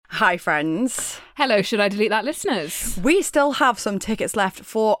Hi, friends. Hello, should I delete that, listeners? We still have some tickets left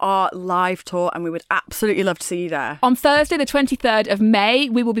for our live tour and we would absolutely love to see you there. On Thursday, the 23rd of May,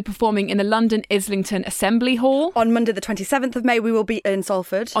 we will be performing in the London Islington Assembly Hall. On Monday, the 27th of May, we will be in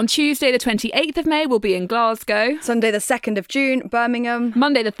Salford. On Tuesday, the 28th of May, we'll be in Glasgow. Sunday, the 2nd of June, Birmingham.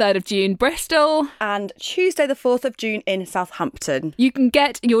 Monday, the 3rd of June, Bristol. And Tuesday, the 4th of June in Southampton. You can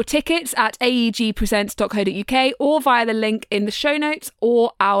get your tickets at aegpresents.co.uk or via the link in the show notes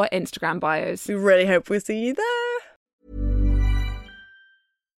or our Instagram bios. We really hope we'll see you there.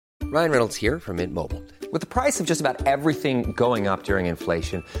 Ryan Reynolds here from Mint Mobile. With the price of just about everything going up during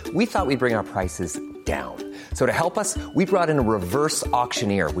inflation, we thought we'd bring our prices down. So to help us, we brought in a reverse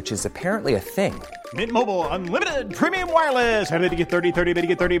auctioneer, which is apparently a thing. Mint Mobile Unlimited Premium Wireless. How to get 30, 30, bit to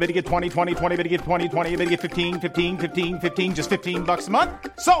get 30, bit to get 20, 20, 20, bit to get 20, 20, bit to get 15, 15, 15, 15, just $15 a month?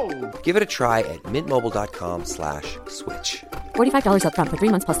 Sold! Give it a try at mintmobile.com/switch. $45 up front for 3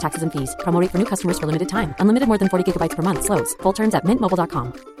 months plus taxes and fees. Promo rate for new customers for limited time. Unlimited more than 40 gigabytes per month. Slows full terms at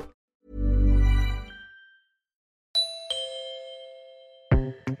mintmobile.com.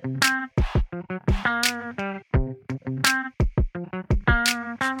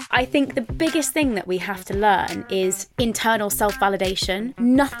 I think the biggest thing that we have to learn is internal self-validation.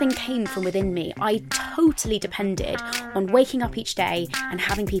 Nothing came from within me. I totally depended on waking up each day and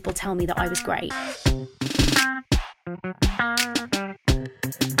having people tell me that I was great.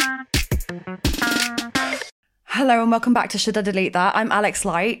 Hello and welcome back to Should I Delete That? I'm Alex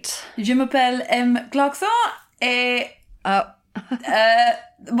Light. Je m'appelle M. Clarkson et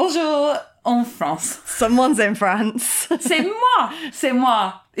bonjour en France. Someone's in France. C'est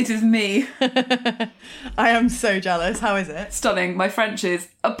moi, it is me. I am so jealous. How is it? Stunning. My French is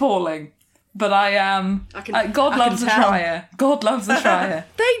appalling. But I am. God loves a tell. trier. God loves a trier.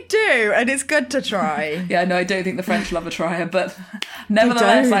 They do, and it's good to try. Yeah, no, I don't think the French love a trier, but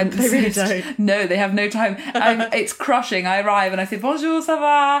nevertheless, I persist. They really don't. No, they have no time. It's crushing. I arrive and I say, bonjour, ça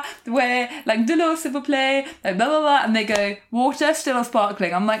va? Ouais, like, de l'eau, s'il vous plaît? Like, blah, blah, blah. And they go, water, still or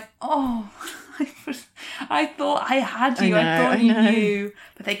sparkling? I'm like, oh, I thought I had you. I thought you knew.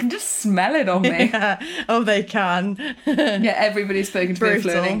 But they can just smell it on me. Yeah. Oh, they can. Yeah, everybody's spoken to me in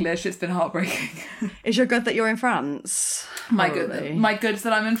fluent Brutal. English. It's been heartbreaking. Is your good that you're in France? My good's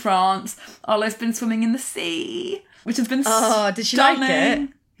that I'm in France. Ola's been swimming in the sea, which has been did she like stunning. it?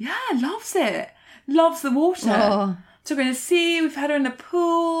 Yeah, loves it. Loves the water. Oh. Took her in the sea, we've had her in the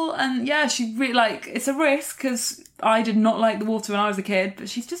pool, and yeah, she really, like, it's a risk because I did not like the water when I was a kid, but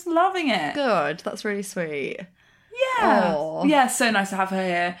she's just loving it. Good, that's really sweet. Yeah. Aww. Yeah, so nice to have her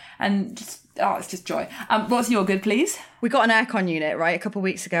here, and just, it's just joy. What's your good, please? We got an aircon unit, right, a couple of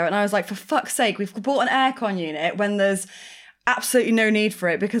weeks ago, and I was like, for fuck's sake, we've bought an aircon unit when there's absolutely no need for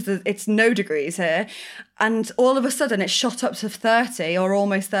it because it's no degrees here, and all of a sudden it shot up to 30 or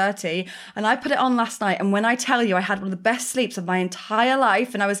almost 30, and I put it on last night, and when I tell you I had one of the best sleeps of my entire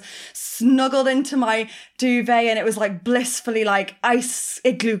life, and I was snuggled into my duvet and it was like blissfully like ice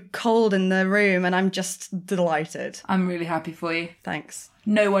igloo cold in the room, and I'm just delighted. I'm really happy for you. Thanks.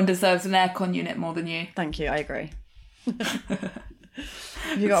 No one deserves an aircon unit more than you. Thank you, I agree.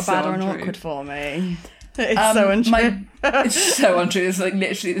 Have you got a bad or an awkward for me? It's so untrue. It's so untrue. It's like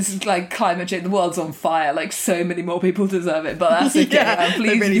literally, this is like climate change. The world's on fire. Like so many more people deserve it, but that's okay. Yeah, I'm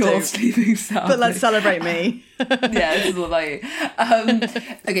pleased really you're do. sleeping soundly. But let's celebrate me. Yeah, this is all about you.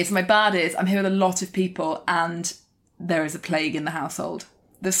 Okay, so my bad is I'm here with a lot of people and there is a plague in the household.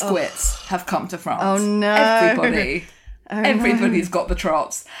 The squits have come to France. Oh no. Everybody's got the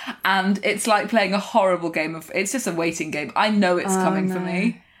trots. And it's like playing a horrible game of... It's just a waiting game. I know it's coming for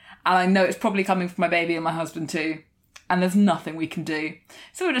me. And I know it's probably coming for my baby and my husband too. And there's nothing we can do.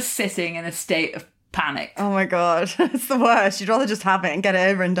 So we're just sitting in a state of panic. Oh my God. It's the worst. You'd rather just have it and get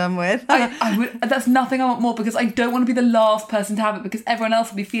it over and done with. I would, that's nothing I want more because I don't want to be the last person to have it because everyone else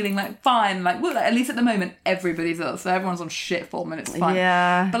will be feeling like fine. Like, well, at least at the moment, everybody's ill. So everyone's on shit form and it's fine.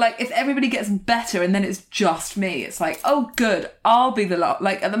 Yeah. But like, if everybody gets better and then it's just me, it's like, oh, good. I'll be the lot.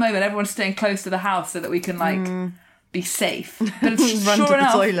 Like, at the moment, everyone's staying close to the house so that we can like... be safe. But Run to the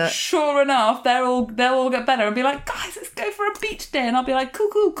toilet. Sure enough, they'll all get better and be like, guys, let's go for a beach day. And I'll be like,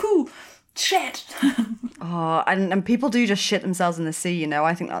 cool. Shit. Oh, and people do just shit themselves in the sea, you know.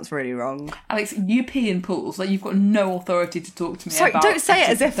 I think that's really wrong. Alex, you pee in pools. Like, you've got no authority to talk to me Sorry, about don't say it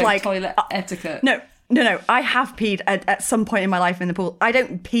as if like toilet etiquette. No, I have peed at some point in my life in the pool. I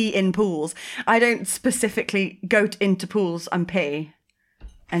don't pee in pools. I don't specifically go into pools and pee.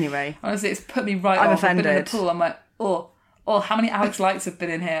 Anyway. Honestly, it's put me right I'm off. offended. I've been in the pool, I'm like, oh, how many Alex Lights have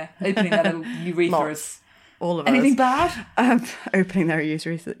been in here? Opening their little urethras. Lots. All of Anything us. bad? Opening their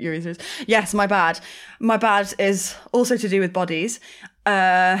urethras. Yes, my bad. My bad is also to do with bodies.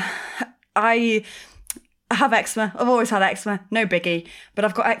 I have eczema. I've always had eczema. No biggie. But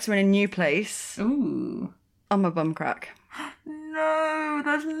I've got eczema in a new place. Ooh. On my bum crack. No,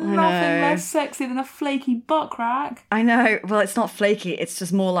 there's nothing less sexy than a flaky butt crack. I know. Well, it's not flaky. It's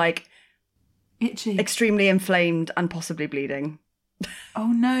just more like itchy, extremely inflamed and possibly bleeding. Oh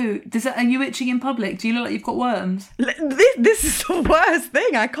no. Are you itching in public? Do you look like you've got worms? This is the worst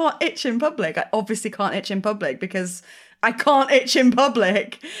thing. I can't itch in public. I obviously can't itch in public because I can't itch in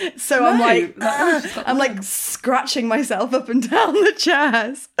public. So I'm like scratching myself up and down the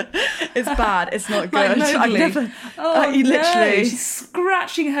chairs. It's bad. It's not good. Like literally. No. She's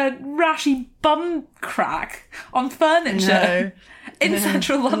scratching her rashy bum crack on furniture. In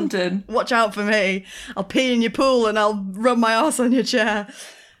central London. Watch out for me. I'll pee in your pool and I'll rub my arse on your chair.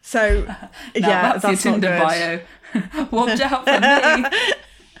 So, that's your Tinder bio. Watch out for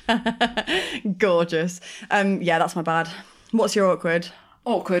me. Gorgeous. That's my bad. What's your awkward?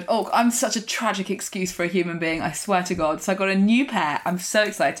 Awkward. I'm such a tragic excuse for a human being, I swear to God. So I got a new pair. I'm so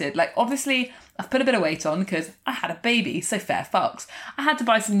excited. Like, obviously, I've put a bit of weight on because I had a baby, so fair fucks. I had to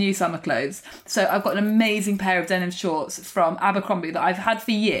buy some new summer clothes. So I've got an amazing pair of denim shorts from Abercrombie that I've had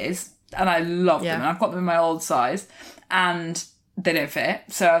for years, and I love them. And I've got them in my old size, and they don't fit.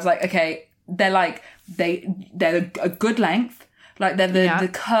 So I was like, okay, they're a good length. Like, they're the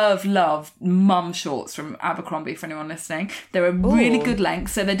Curve Love mum shorts from Abercrombie, for anyone listening. They're a really good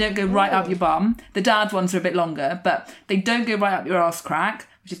length, so they don't go right up your bum. The dad ones are a bit longer, but they don't go right up your arse crack,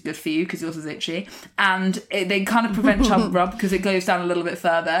 which is good for you because yours is itchy. And they kind of prevent chub rub because it goes down a little bit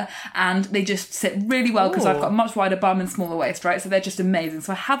further. And they just sit really well because I've got a much wider bum and smaller waist, right? So they're just amazing.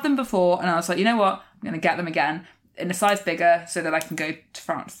 So I had them before, and I was like, you know what? I'm going to get them again in a size bigger so that I can go to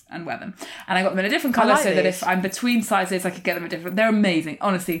France and wear them. And I got them in a different colour that if I'm between sizes, I could get them a different... They're amazing.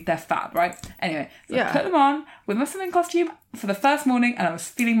 Honestly, they're fab, right? Anyway, so I put them on with my swimming costume for the first morning, and I was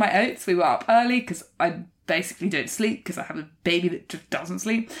feeling my oats. We were up early because I basically don't sleep because I have a baby that just doesn't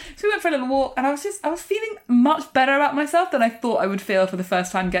sleep. So we went for a little walk, and I was feeling much better about myself than I thought I would feel for the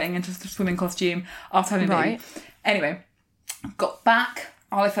first time getting into the swimming costume after having a baby. Anyway, got back...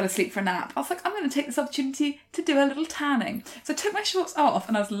 I fell asleep for a nap. I was like, I'm going to take this opportunity to do a little tanning. So I took my shorts off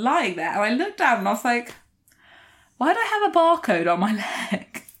and I was lying there and I looked down and I was like, why do I have a barcode on my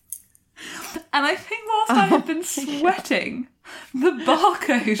leg? And I think whilst I had been sweating, the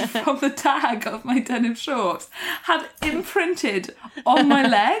barcode from the tag of my denim shorts had imprinted on my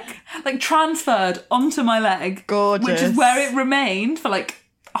leg, like transferred onto my leg. Gorgeous. Which is where it remained for like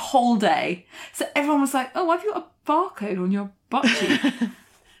a whole day. So everyone was like, oh, have you got a barcode on your butt cheek?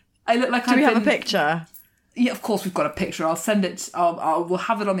 I look like Do we have a picture? Yeah, of course we've got a picture. I'll send it. We'll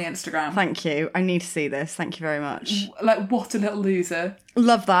have it on the Instagram. Thank you. I need to see this. Thank you very much. Like, what a little loser.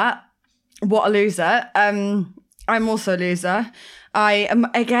 Love that. What a loser. I'm also a loser. I am,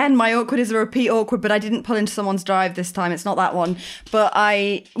 again, my awkward is a repeat awkward, but I didn't pull into someone's drive this time. It's not that one. But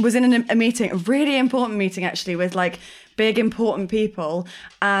I was in a meeting, a really important meeting actually, with like big important people,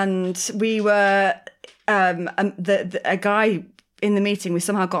 and we were a guy in the meeting, we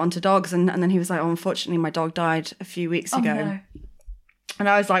somehow got onto dogs, and then he was like, oh, unfortunately my dog died a few weeks ago. No. And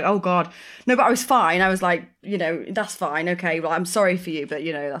I was like, oh God. No, but I was fine. I was like, that's fine. Okay, well, I'm sorry for you, but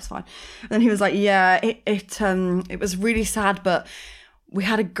that's fine. And then he was like, yeah, it was really sad, but we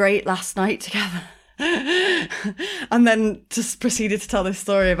had a great last night together. And then just proceeded to tell this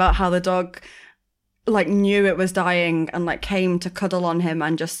story about how the dog like knew it was dying and like came to cuddle on him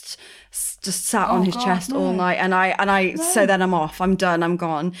and just sat on his chest all night, and I so then I'm off, I'm done, I'm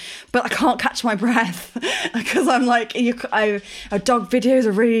gone, but I can't catch my breath because I'm like, dog videos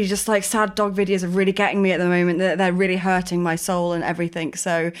are really just like sad dog videos are really getting me at the moment. They're really hurting my soul and everything.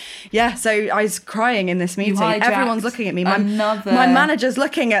 So I was crying in this meeting. Everyone's looking at me. My manager's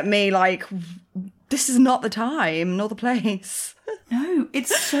looking at me like, this is not the time nor the place. No,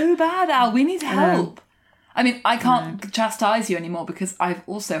 it's so bad, Al. We need help. I mean, I can't chastise you anymore because I've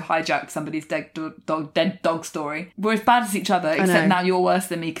also hijacked somebody's dead dog story. We're as bad as each other, except now you're worse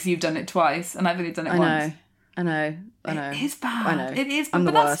than me because you've done it twice and I've only done it once. I know. It is bad. I know. It is,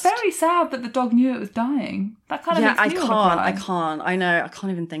 but that's very sad that the dog knew it was dying. That kind of makes me I can't. I know. I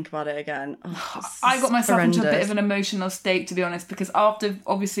can't even think about it again. I got myself into a bit of an emotional state, to be honest, because after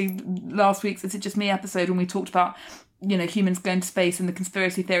obviously last week's Is It Just Me episode when we talked about humans going to space and the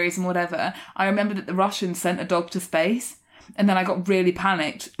conspiracy theories and whatever, I remember that the Russians sent a dog to space, and then I got really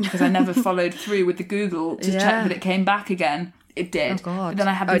panicked because I never followed through with the Google to check that it came back again. It did. Oh God. But then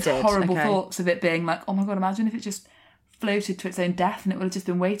I had these horrible thoughts of it being like, oh my God, imagine if it just floated to its own death, and it would have just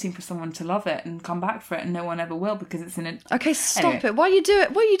been waiting for someone to love it and come back for it, and no one ever will because it's in a... Okay, stop Anyway. it. What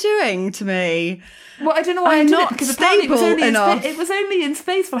are you doing to me? Well, I don't know why I'm I did not it, because apparently it was, stable only enough. it was only in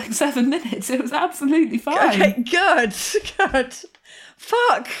space for like 7 minutes. It was absolutely fine. Okay, good.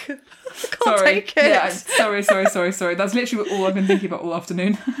 Fuck. I can't take it. Yeah, sorry. That's literally all I've been thinking about all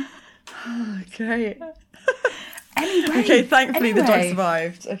afternoon. Okay. Anyway. Okay, thankfully the dog anyway.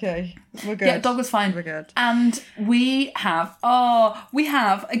 survived. Okay, we're good. Yeah, dog was fine. We're good. And we have a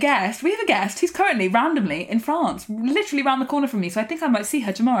guest. We have a guest who's currently randomly in France, literally around the corner from me. So I think I might see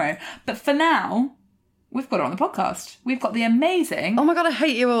her tomorrow. But for now, we've got her on the podcast. We've got the amazing... Oh my God, I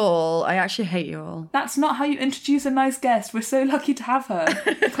hate you all. I actually hate you all. That's not how you introduce a nice guest. We're so lucky to have her.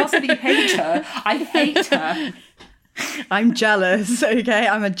 You can't say that you hate her. I hate her. I'm jealous, okay?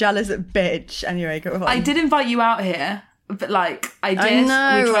 I'm a jealous bitch. Anyway, go on. I did invite you out here, but like, I did. I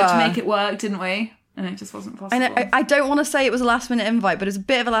know. We tried to make it work, didn't we? And it just wasn't possible. I know. I don't want to say it was a last minute invite, but it's a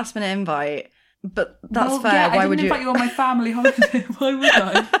bit of a last minute invite. But that's Well, fair. Yeah, Why I would didn't you? invite you on my family holiday. Why would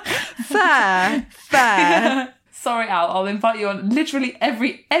I? Fair. Sorry, Al. I'll invite you on literally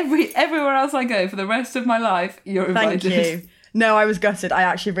everywhere else I go for the rest of my life. You're invited. Thank you. No, I was gutted. I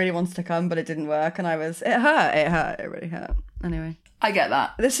actually really wanted to come, but it didn't work, and it hurt. It really hurt. Anyway, I get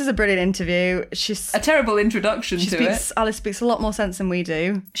that. this is a brilliant interview. A terrible introduction to it. Alice speaks a lot more sense than we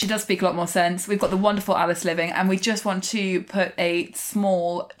do. She does speak a lot more sense. We've got the wonderful Alice Living, and we just want to put a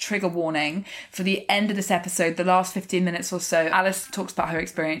small trigger warning for the end of this episode, the last 15 minutes or so. Alice talks about her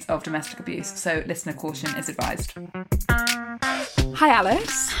experience of domestic abuse, so listener caution is advised. Hi,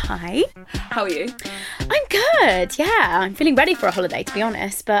 Alice. Hi. How are you? I'm good. Yeah, I'm feeling ready for a holiday, to be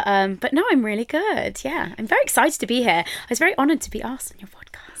honest. But no, I'm really good. Yeah, I'm very excited to be here. I was very honoured to be asked on your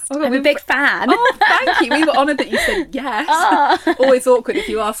podcast. Oh, I'm a big fan. Oh, thank you. We were honoured that you said yes. Always awkward if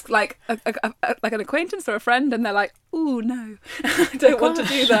you ask like like an acquaintance or a friend, and they're like, "Ooh, no, I don't want to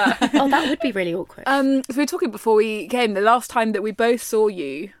do that." Oh, that would be really awkward. So we were talking before we came. The last time that we both saw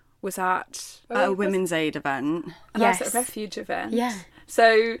you was at A women's aid event. and I was Yes. at a refuge event. Yeah.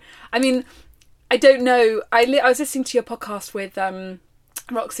 So, I mean, I don't know. I was listening to your podcast with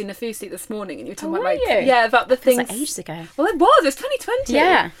Roxy Nafusi this morning, and you were talking about were you? about the It was things. like ages ago. Well, it was 2020.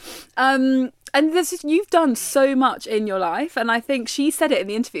 Yeah. And you've done so much in your life, and I think she said it in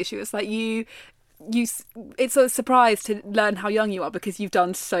the interview. She was like, it's a surprise to learn how young you are because you've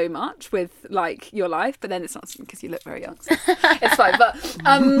done so much with like your life, but then it's not because you look very young, so it's fine.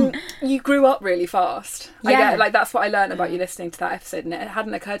 But you grew up really fast. I Yeah. get, like that's what I learned about you listening to that episode, and it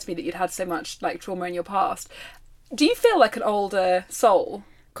hadn't occurred to me that you'd had so much like trauma in your past. Do you feel like an older soul?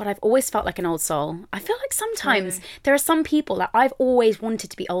 God, I've always felt like an old soul. I feel like sometimes there are some people that I've always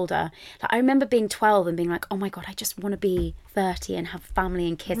wanted to be older. Like I remember being 12 and being like, oh my God, I just want to be 30 and have family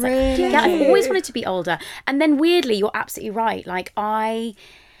and kids. Like, yeah, I've always wanted to be older. And then weirdly, you're absolutely right. Like I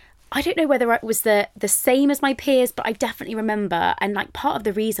don't know whether it was the same as my peers, but I definitely remember. And like part of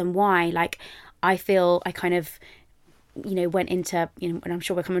the reason why, like I feel I kind of, went into, and I'm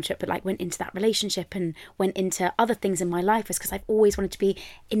sure we're coming to it, but like went into that relationship and went into other things in my life was because I've always wanted to be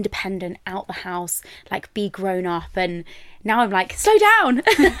independent, out the house, like be grown up. And now I'm like, slow down.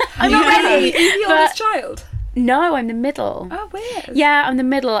 I'm not ready. Are you the oldest child? No, I'm the middle. Oh, weird. Yeah, I'm the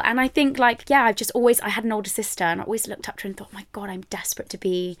middle. And I think I had an older sister and I always looked up to her and thought, oh my God, I'm desperate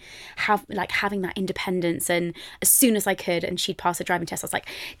to having that independence. And as soon as I could, and she'd pass her driving test, I was like,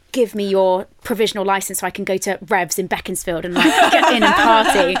 give me your provisional license so I can go to Revs in Beaconsfield and like get in and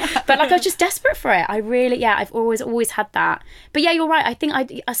party. But like, I was just desperate for it. I really, I've always had that. But yeah, you're right. I think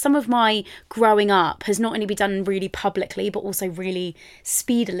some of my growing up has not only been done really publicly, but also really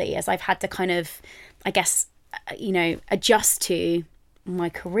speedily as I've had to kind of, I guess, adjust to my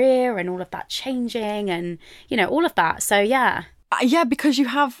career and all of that changing and, all of that. So, yeah. Yeah, because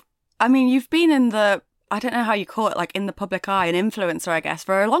you've been in the, I don't know how you call it, like in the public eye, an influencer, I guess,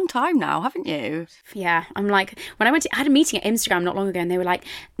 for a long time now, haven't you? Yeah, I'm like, when I had a meeting at Instagram not long ago and they were like,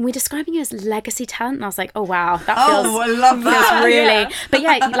 we're describing you as legacy talent. And I was like, oh, wow, that feels, I love that. feels really, Yeah. But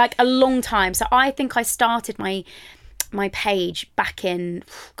yeah, like a long time. So I think I started my page back in,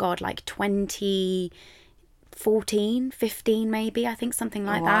 like 2014, 15 maybe, I think, something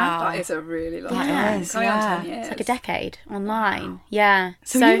like that. That is a really long Yeah. time. Coming on 10 years. It's like a decade online. Yeah.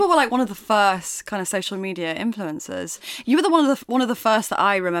 So you were like one of the first kind of social media influencers. You were one of the first that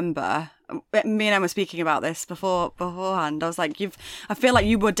I remember me and Emma speaking about this beforehand. I was like, I feel like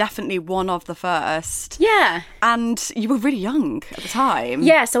you were definitely one of the first. Yeah. And you were really young at the time.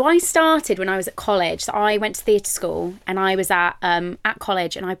 Yeah, so I started when I was at college. So I went to theatre school, and I was at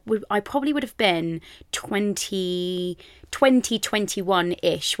college, and I probably would have been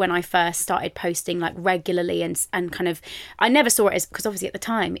 21-ish when I first started posting like regularly and kind of, I never saw it as, because obviously at the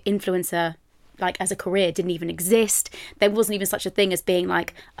time influencer like as a career didn't even exist. There wasn't even such a thing as being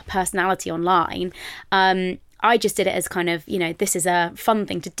like a personality online. I just did it as kind of, this is a fun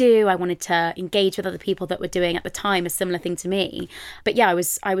thing to do. I wanted to engage with other people that were doing at the time a similar thing to me. But yeah, I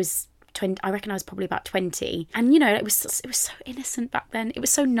was 20, I reckon I was probably about 20, and it was so innocent back then. It was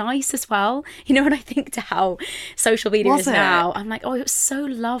so nice as well. When I think to how social media is now, I'm like, oh, it was so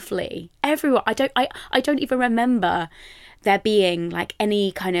lovely. Everyone, I don't even remember there being like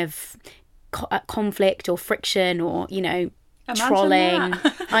any kind of conflict or friction or trolling.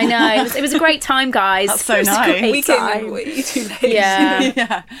 I know, it was a great time, guys. That's so nice. We came way too late.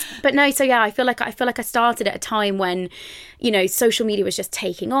 Yeah. But no, so yeah, I feel like I started at a time when social media was just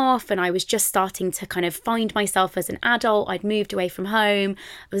taking off, and I was just starting to kind of find myself as an adult. I'd moved away from home.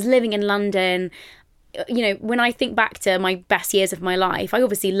 I was living in London. When I think back to my best years of my life, I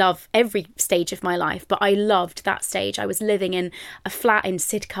obviously love every stage of my life, but I loved that stage. I was living in a flat in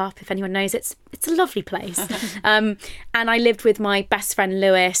Sidcup, if anyone knows. It's a lovely place. And I lived with my best friend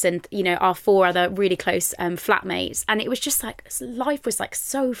Lewis and, our 4 other really close flatmates. And it was just like, life was like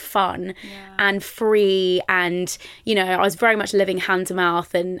so fun and free. And, I was very much living hand to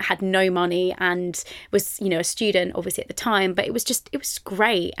mouth and had no money and was, a student obviously at the time, but it was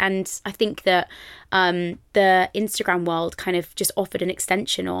great. And I think that the Instagram world kind of just offered an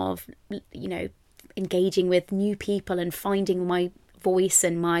extension of, engaging with new people and finding my voice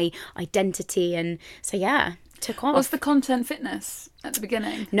and my identity. And so, yeah, took off. Was the content fitness at the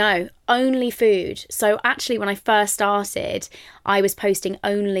beginning? No, only food. So actually, when I first started, I was posting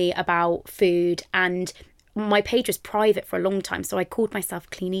only about food, and my page was private for a long time, so I called myself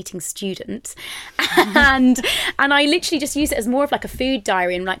Clean Eating Student, and I literally just used it as more of like a food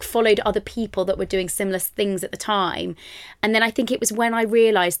diary and like followed other people that were doing similar things at the time. And then I think it was when I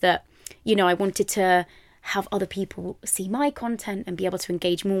realised that I wanted to have other people see my content and be able to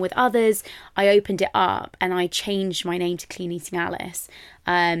engage more with others, I opened it up and I changed my name to Clean Eating Alice.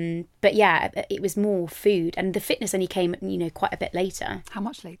 But yeah, it was more food, and the fitness only came quite a bit later. How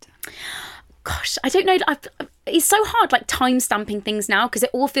much later? Gosh, I don't know. It's so hard like time stamping things now because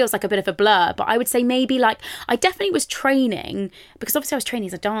it all feels like a bit of a blur, but I would say maybe like I definitely was training, because obviously I was training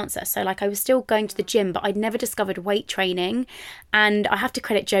as a dancer, so like I was still going to the gym, but I'd never discovered weight training. And I have to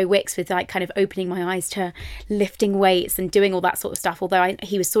credit Joe Wicks with like kind of opening my eyes to lifting weights and doing all that sort of stuff, although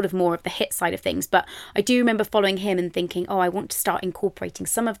he was sort of more of the HIIT side of things. But I do remember following him and thinking, oh, I want to start incorporating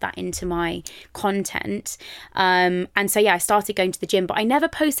some of that into my content. And so yeah, I started going to the gym, but I never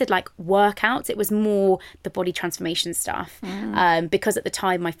posted like workouts. It was more the body transformation stuff, because at the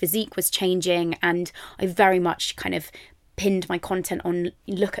time my physique was changing, and I very much kind of pinned my content on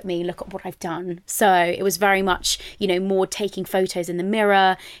look at me, look at what I've done. So it was very much more taking photos in the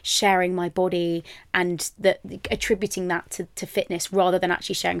mirror, sharing my body, and attributing that to fitness rather than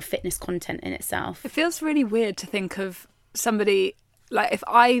actually sharing fitness content in itself. It feels really weird to think of somebody, like if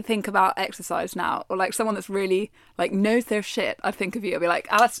I think about exercise now, or like someone that's really like knows their shit, I think of you. I'll be like,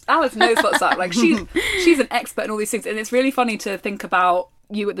 Alice knows what's up. Like she's an expert in all these things. And it's really funny to think about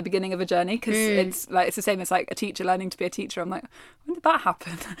you at the beginning of a journey, because it's the same as like a teacher learning to be a teacher. I'm like, when did that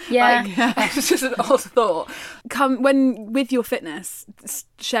happen? Yeah. It's just an odd thought. When with your fitness,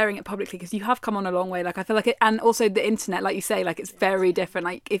 sharing it publicly, because you have come on a long way. Like I feel like it, and also the internet, like you say, like it's very different.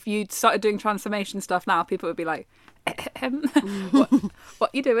 Like if you started doing transformation stuff now, people would be like,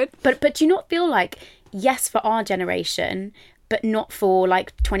 what you doing? But do you not feel like, yes, for our generation, but not for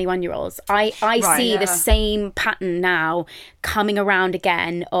like 21-year-olds. I see the same pattern now coming around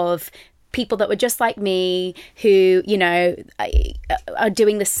again of people that were just like me who, are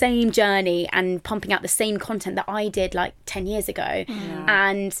doing the same journey and pumping out the same content that I did like 10 years ago.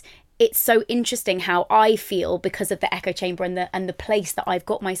 And it's so interesting how I feel, because of the echo chamber and the place that I've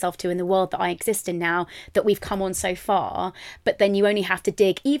got myself to in the world that I exist in now, that we've come on so far. But then you only have to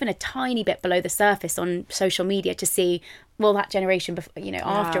dig even a tiny bit below the surface on social media to see, well, that generation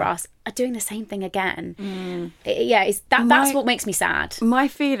after us are doing the same thing again. That's what makes me sad. My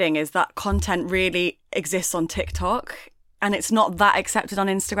feeling is that content really exists on TikTok, and it's not that accepted on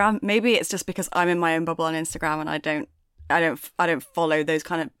Instagram. Maybe it's just because I'm in my own bubble on Instagram and I don't I don't follow those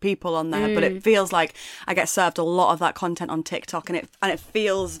kind of people on there, but it feels like I get served a lot of that content on TikTok, and it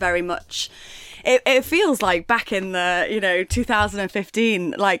feels very much. It feels like back in the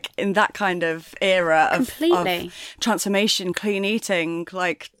 2015, like in that kind of era of transformation, clean eating,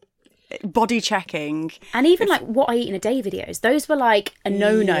 like body checking, and even like what I eat in a day videos. Those were like a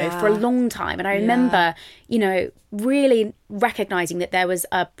no for a long time, and I remember really recognizing that there was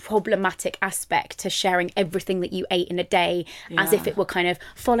a problematic aspect to sharing everything that you ate in a day as if it were kind of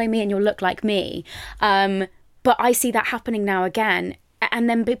follow me and you'll look like me. But I see that happening now again, and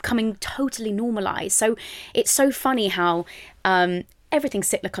then becoming totally normalized. So it's so funny how everything's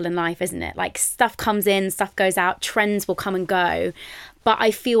cyclical in life, isn't it? Like stuff comes in, stuff goes out, trends will come and go. But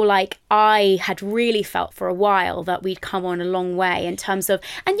I feel like I had really felt for a while that we'd come on a long way in terms of,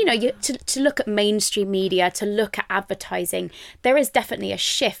 and to look at mainstream media, to look at advertising, there is definitely a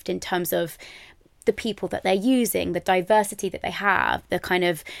shift in terms of the people that they're using, the diversity that they have, the kind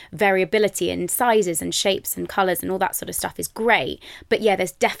of variability in sizes and shapes and colours and all that sort of stuff is great. But yeah,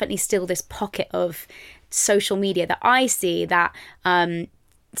 there's definitely still this pocket of social media that I see that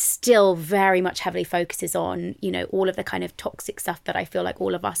still very much heavily focuses on, all of the kind of toxic stuff that I feel like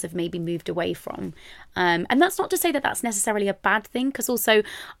all of us have maybe moved away from. And that's not to say that that's necessarily a bad thing, because also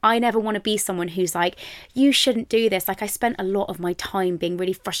I never want to be someone who's like, you shouldn't do this. Like I spent a lot of my time being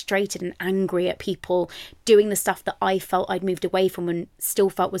really frustrated and angry at people doing the stuff that I felt I'd moved away from and still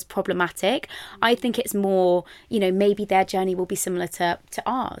felt was problematic. I think it's more, maybe their journey will be similar to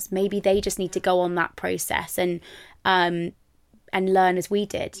ours. Maybe they just need to go on that process and learn as we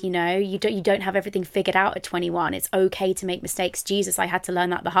did. You don't have everything figured out at 21. It's okay to make mistakes. Jesus, I had to learn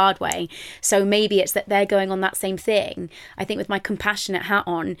that the hard way. So maybe it's that they're going on that same thing. I think with my compassionate hat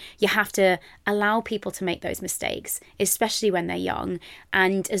on, you have to allow people to make those mistakes, especially when they're young.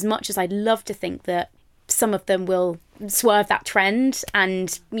 And as much as I'd love to think that some of them will swerve that trend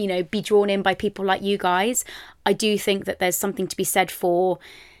and, be drawn in by people like you guys, I do think that there's something to be said for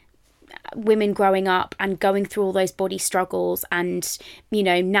women growing up and going through all those body struggles and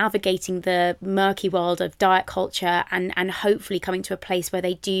navigating the murky world of diet culture and hopefully coming to a place where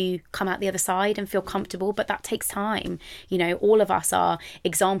they do come out the other side and feel comfortable. But that takes time. All of us are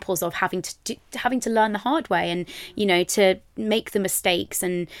examples of having to learn the hard way and to make the mistakes,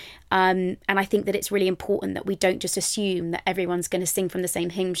 and I think that it's really important that we don't just assume that everyone's going to sing from the same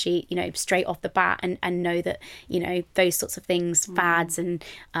hymn sheet straight off the bat, and know that those sorts of things, fads and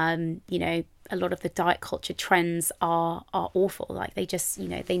a lot of the diet culture trends are awful. Like they just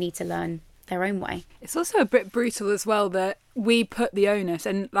they need to learn their own way. It's also a bit brutal as well that we put the onus,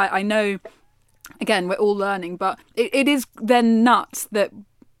 and like I know again we're all learning, but it is then nuts that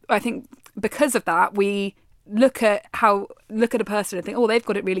I think because of that we look at a person and think, oh, they've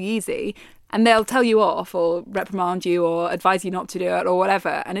got it really easy, and they'll tell you off or reprimand you or advise you not to do it or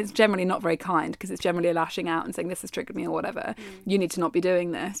whatever, and it's generally not very kind because it's generally a lashing out and saying this has triggered me or whatever, you need to not be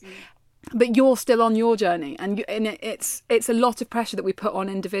doing this. But you're still on your journey, and it's a lot of pressure that we put on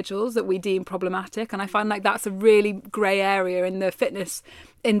individuals that we deem problematic, and I find like that's a really grey area in the fitness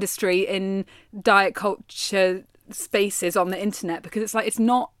industry, in diet culture spaces on the internet, because it's like it's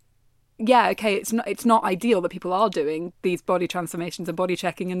not it's not ideal that people are doing these body transformations and body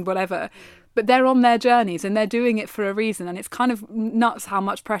checking and whatever, but they're on their journeys and they're doing it for a reason, and it's kind of nuts how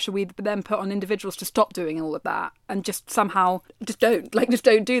much pressure we then put on individuals to stop doing all of that and just somehow just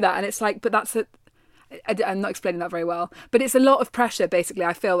don't do that. And it's like, but that's I'm not explaining that very well, but it's a lot of pressure basically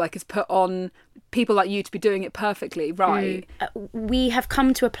I feel like is put on people like you to be doing it perfectly right. We have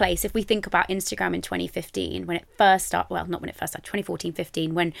come to a place, if we think about Instagram in 2015 when it first started, well not when it first started,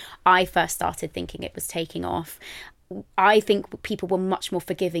 2014-15 when I first started thinking it was taking off, I think people were much more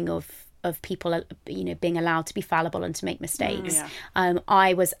forgiving of people being allowed to be fallible and to make mistakes.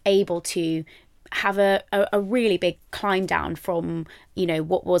 I was able to have a really big climb down from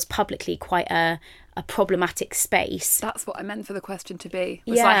what was publicly quite a problematic space. That's what I meant for the question to be.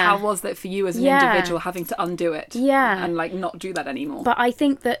 It was like, how was that for you as an individual having to undo it and like not do that anymore? But I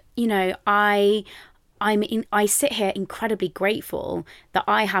think that I sit here incredibly grateful that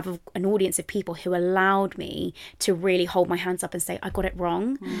I have an audience of people who allowed me to really hold my hands up and say, I got it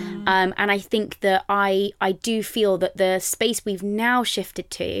wrong. And I think that I do feel that the space we've now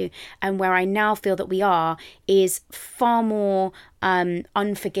shifted to and where I now feel that we are is far more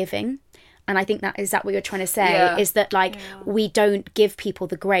unforgiving. And I think is that what you're trying to say? Yeah. Is that like we don't give people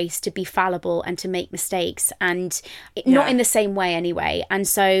the grace to be fallible and to make mistakes, and not in the same way anyway. And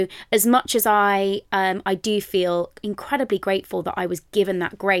so as much as I do feel incredibly grateful that I was given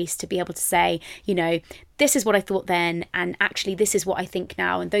that grace to be able to say, you know, this is what I thought then, and actually this is what I think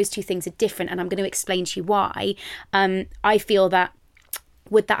now, and those two things are different, and I'm going to explain to you why. I feel that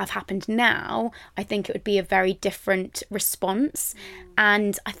would that have happened now, I think it would be a very different response.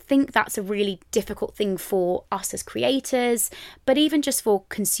 And I think that's a really difficult thing for us as creators, but even just for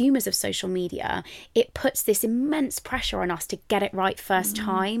consumers of social media. It puts this immense pressure on us to get it right first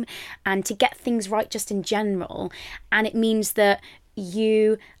time, and to get things right just in general. And it means that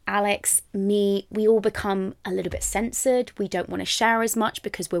you, Alex, me, we all become a little bit censored. We don't want to share as much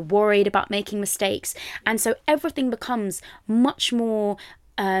because we're worried about making mistakes. And so everything becomes much more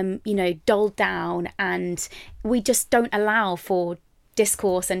dulled down, and we just don't allow for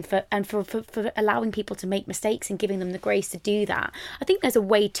discourse and for allowing people to make mistakes and giving them the grace to do that. I think there's a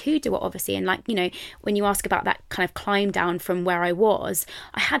way to do it, obviously, and like, you know, when you ask about that kind of climb down from where I was,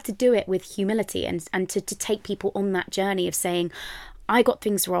 I had to do it with humility and to take people on that journey of saying, I got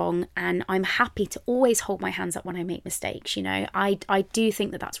things wrong, and I'm happy to always hold my hands up when I make mistakes. You know, I do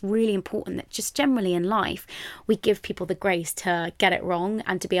think that that's really important, that just generally in life, we give people the grace to get it wrong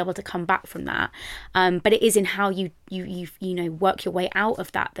and to be able to come back from that. But it is in how you work your way out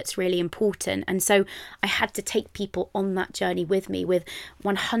of that that's really important. And so I had to take people on that journey with me with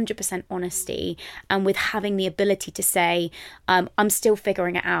 100% honesty, and with having the ability to say, I'm still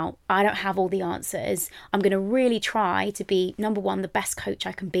figuring it out. I don't have all the answers. I'm going to really try to be, number one, the best coach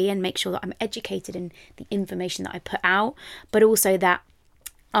I can be, and make sure that I'm educated in the information that I put out, but also that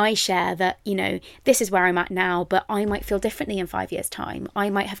I share that, you know, this is where I'm at now, but I might feel differently in 5 years' time. I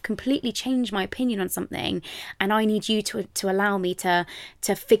might have completely changed my opinion on something, and I need you to allow me to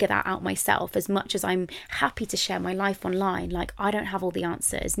figure that out myself. As much as I'm happy to share my life online, like, I don't have all the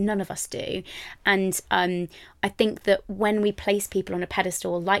answers. None of us do. And I think that when we place people on a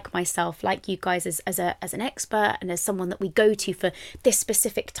pedestal, like myself, like you guys as an expert, and as someone that we go to for this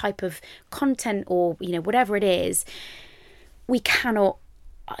specific type of content, or, you know, whatever it is, we cannot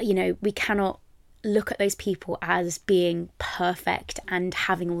look at those people as being perfect and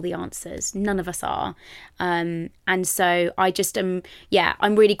having all the answers. None of us are. And so I just I'm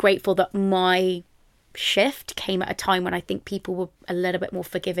really grateful that my shift came at a time when I think people were a little bit more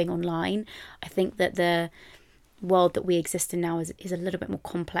forgiving online. I think that the world that we exist in now is a little bit more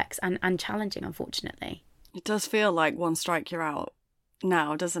complex and challenging, unfortunately. It does feel like one strike you're out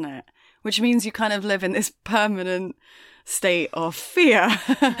now, doesn't it? Which means you kind of live in this permanent state of fear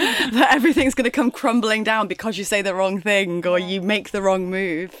that everything's going to come crumbling down because you say the wrong thing or you make the wrong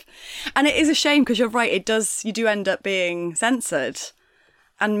move. And it is a shame, because you're right, you do end up being censored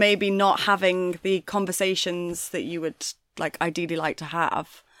and maybe not having the conversations that you would ideally like to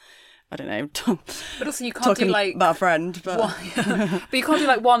have. I don't know. But also you can't do like about a friend, but but you can't do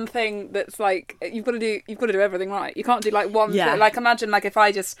like one thing that's like you've got to do everything right. You can't do like one thing. Like, imagine like if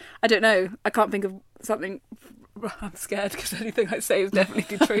I don't know, I can't think of something. I'm scared because anything I say is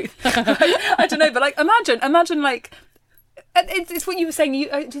definitely the truth. I don't know, but like imagine like it's what you were saying.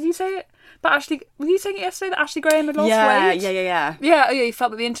 Did you say it? But Ashley, were you saying it yesterday that Ashley Graham had lost weight? Yeah. You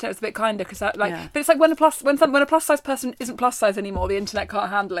felt that the internet was a bit kinder because but it's like when a plus size person isn't plus size anymore, the internet can't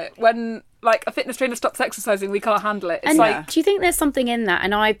handle it. When like a fitness trainer stops exercising, we can't handle it. It's do you think there's something in that?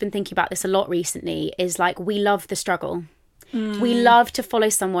 And I've been thinking about this a lot recently. Is like, we love the struggle. We love to follow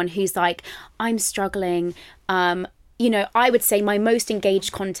someone who's like, I'm struggling. I would say my most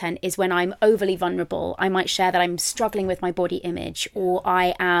engaged content is when I'm overly vulnerable. I might share that I'm struggling with my body image, or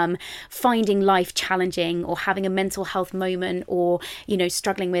I am finding life challenging, or having a mental health moment, or,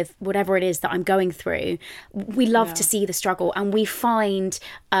 struggling with whatever it is that I'm going through. We love to see the struggle, and we find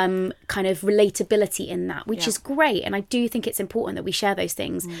kind of relatability in that, which is great. And I do think it's important that we share those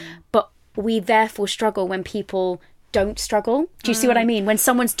things. But we therefore struggle when people don't struggle. Do you see what I mean? When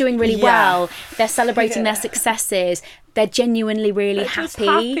someone's doing really well, they're celebrating their successes, they're genuinely really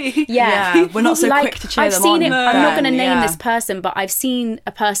happy. Yeah, we're not so quick to cheer I've them seen on. I'm not going to name this person, but I've seen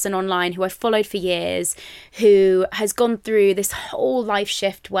a person online who I've followed for years who has gone through this whole life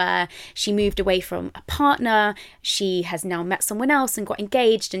shift where she moved away from a partner. She has now met someone else and got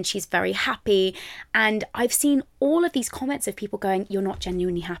engaged, and she's very happy. And I've seen all of these comments of people going, you're not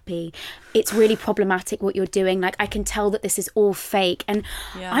genuinely happy. It's really problematic what you're doing. Like, I can tell that this is all fake. And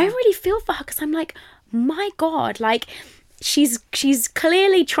I really feel for her, because I'm like, my God, like she's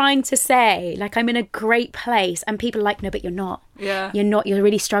clearly trying to say like, I'm in a great place, and people are like, no, but you're not. You're not. You're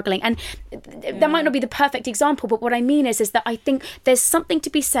really struggling. And that might not be the perfect example, but what I mean is that I think there's something to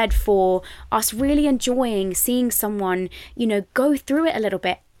be said for us really enjoying seeing someone, you know, go through it a little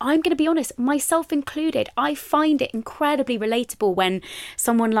bit. I'm going to be honest, myself included, I find it incredibly relatable when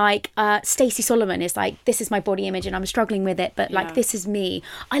someone like Stacey Solomon is like, this is my body image and I'm struggling with it, but like, this is me.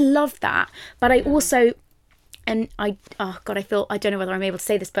 I love that. But I also, and I don't know whether I'm able to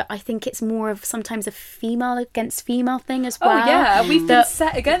say this, but I think it's more of sometimes a female against female thing as well. Oh yeah, we've been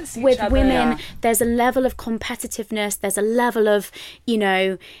set against each other. With women, there's a level of competitiveness, there's a level of, you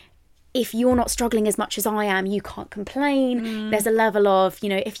know, if you're not struggling as much as I am, you can't complain. There's a level of, you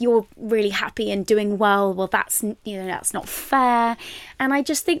know, if you're really happy and doing well, that's, you know, that's not fair. And I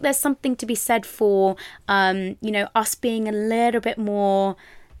just think there's something to be said for, you know, us being a little bit more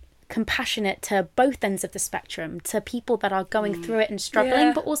compassionate to both ends of the spectrum, to people that are going through it and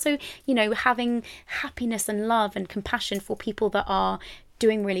struggling, but also, you know, having happiness and love and compassion for people that are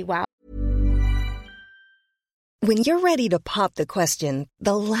doing really well. When you're ready to pop the question,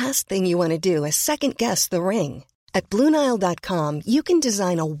 the last thing you want to do is second-guess the ring. At BlueNile.com, you can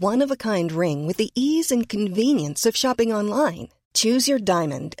design a one-of-a-kind ring with the ease and convenience of shopping online. Choose your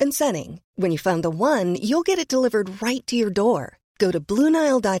diamond and setting. When you find the one, you'll get it delivered right to your door. Go to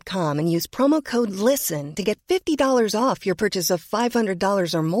BlueNile.com and use promo code LISTEN to get $50 off your purchase of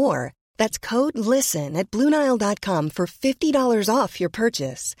 $500 or more. That's code LISTEN at BlueNile.com for $50 off your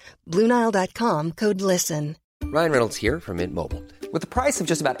purchase. BlueNile.com, code LISTEN. Ryan Reynolds here from Mint Mobile. With the price of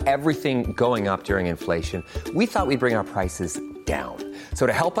just about everything going up during inflation, we thought we'd bring our prices down. So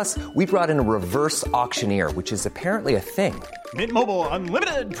to help us, we brought in a reverse auctioneer, which is apparently a thing. Mint Mobile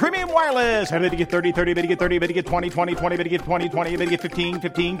Unlimited Premium Wireless. How to get 30, 30, bit to get 30, bit to get 20, 20, 20, bit to get 20, 20, bit to get 15,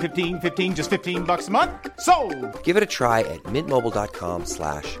 15, 15, 15, just $15 a month? Sold! Give it a try at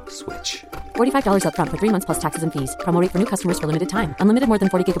mintmobile.com/switch. $45 up front for 3 months plus taxes and fees. Promo rate for new customers for limited time. Unlimited more than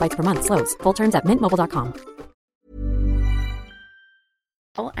 40 gigabytes per month. Slows full terms at mintmobile.com.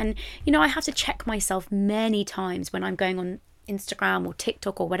 And, you know, I have to check myself many times when I'm going on Instagram or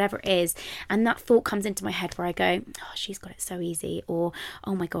TikTok or whatever it is, and that thought comes into my head where I go, oh, she's got it so easy, or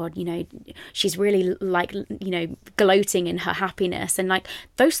oh my god, you know, she's really like, you know, gloating in her happiness, and like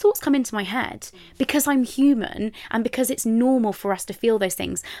those thoughts come into my head because I'm human and because it's normal for us to feel those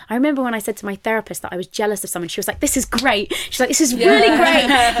things. I remember when I said to my therapist that I was jealous of someone, she was like, this is great, she's like, this is really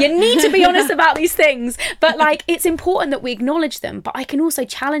great, you need to be honest about these things, but like it's important that we acknowledge them, but I can also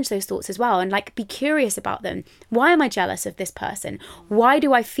challenge those thoughts as well and like be curious about them. Why am I jealous of this person? Why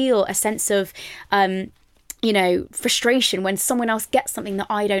do I feel a sense of you know, frustration when someone else gets something that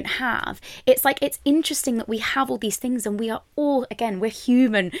I don't have? It's like, it's interesting that we have all these things and we are all, again, we're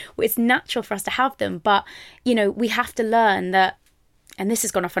human, it's natural for us to have them, but you know, we have to learn that, and this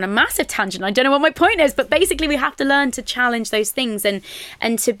has gone off on a massive tangent, I don't know what my point is, but basically we have to learn to challenge those things and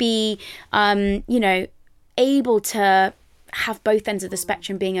to be you know, able to have both ends of the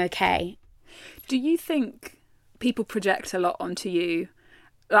spectrum being okay. Do you think people project a lot onto you?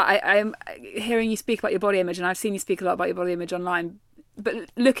 Like I'm hearing you speak about your body image, and I've seen you speak a lot about your body image online, but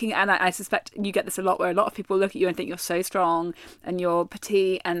looking, and I suspect you get this a lot, where a lot of people look at you and think you're so strong and you're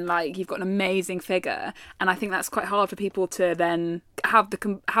petite and like you've got an amazing figure, and I think that's quite hard for people to then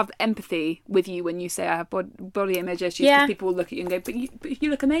have empathy with you when you say I have body image issues, because people will look at you and go, but you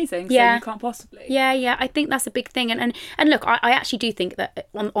look amazing, so you can't possibly. Yeah, I think that's a big thing, and look, I actually do think that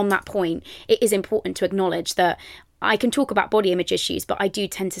on that point it is important to acknowledge that I can talk about body image issues, but I do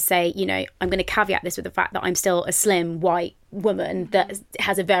tend to say, you know, I'm going to caveat this with the fact that I'm still a slim white woman that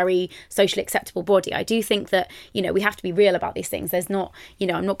has a very socially acceptable body. I do think that, you know, we have to be real about these things. There's not, you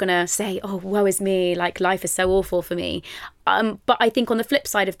know, I'm not going to say, oh, woe is me, like life is so awful for me. But I think on the flip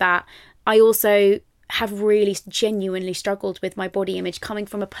side of that, I also have really genuinely struggled with my body image, coming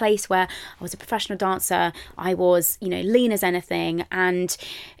from a place where I was a professional dancer, I was, you know, lean as anything, and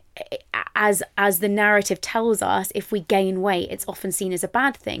as the narrative tells us, if we gain weight, it's often seen as a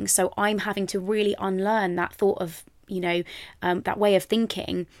bad thing. So I'm having to really unlearn that thought of, you know, that way of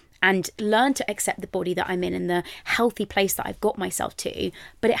thinking, and learn to accept the body that I'm in and the healthy place that I've got myself to.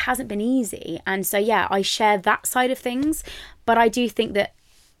 But it hasn't been easy. And so, yeah, I share that side of things. But I do think that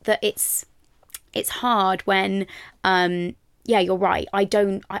it's hard when, yeah, you're right. I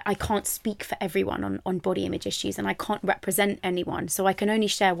can't speak for everyone on body image issues, and I can't represent anyone. So I can only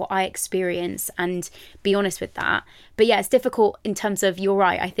share what I experience and be honest with that. But yeah, it's difficult in terms of, you're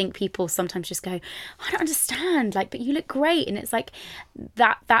right. I think people sometimes just go, I don't understand, like, but you look great. And it's like,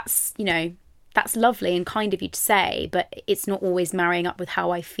 that's, you know, that's lovely and kind of you to say, but it's not always marrying up with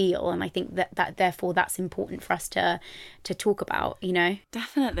how I feel. And I think that therefore that's important for us to talk about, you know?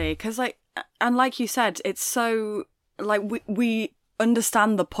 Definitely. Because like you said, it's so, like, we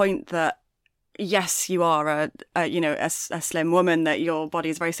understand the point that yes, you are a slim woman, that your body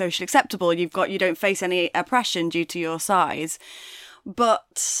is very socially acceptable. You don't face any oppression due to your size,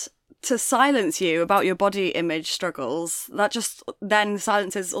 but to silence you about your body image struggles, that just then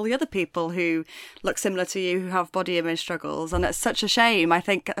silences all the other people who look similar to you, who have body image struggles. And it's such a shame. I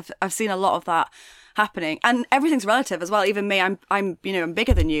think I've seen a lot of that happening, and everything's relative as well. Even me, I'm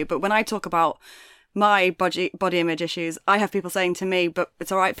bigger than you, but when I talk about my body image issues, I have people saying to me, but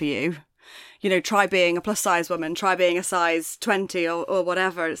it's all right for you. Try being a plus size woman, try being a size 20 or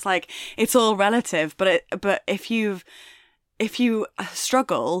whatever. It's like, it's all relative. But if you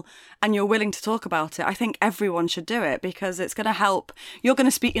struggle and you're willing to talk about it, I think everyone should do it, because it's going to help. You're not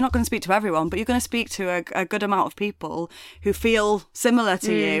going to speak to everyone, but you're going to speak to a good amount of people who feel similar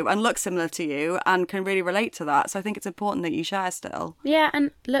to you and look similar to you and can really relate to that. So I think it's important that you share still. Yeah,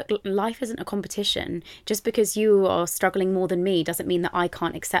 and look, life isn't a competition. Just because you are struggling more than me doesn't mean that I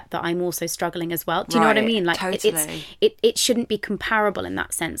can't accept that I'm also struggling as well. Do you know what I mean? Like, totally. It shouldn't be comparable in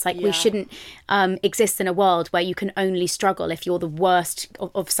that sense. Like, we shouldn't exist in a world where you can only struggle if you're the worst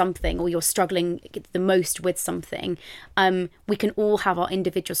of something, or you're struggling the most with something. We can all have our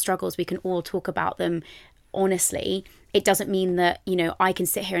individual struggles. We can all talk about them honestly. It doesn't mean that, I can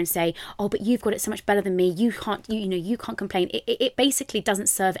sit here and say, oh, but you've got it so much better than me. You can't complain. It basically doesn't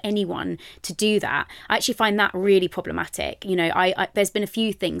serve anyone to do that. I actually find that really problematic. I there's been a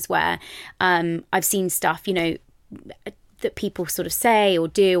few things where I've seen stuff, that people sort of say or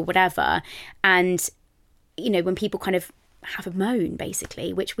do or whatever. And, when people kind of have a moan,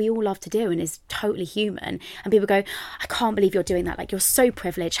 basically, which we all love to do and is totally human, and people go, I can't believe you're doing that, like, you're so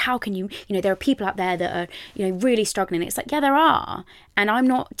privileged, how can you, there are people out there that are really struggling. It's like, yeah, there are, and I'm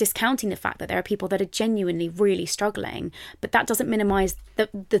not discounting the fact that there are people that are genuinely really struggling, but that doesn't minimize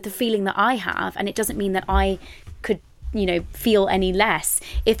the feeling that I have, and it doesn't mean that I could feel any less.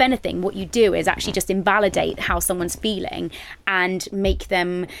 If anything, what you do is actually just invalidate how someone's feeling and make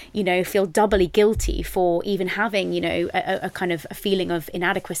them, feel doubly guilty for even having, a kind of a feeling of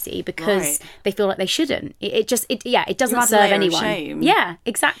inadequacy, because they feel like they shouldn't. It doesn't serve anyone. Shame. Yeah,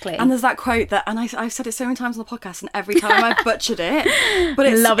 exactly. And there's that quote that, and I've said it so many times on the podcast, and every time I've butchered it,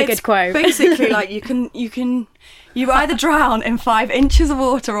 but love a good quote. Basically, like, you either drown in 5 inches of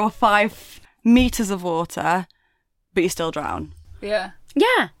water or 5 meters of water, but you still drown. Yeah.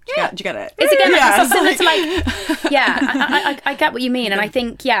 Yeah. Do you get it? It's again, it's similar to, like, yeah, I get what you mean. And I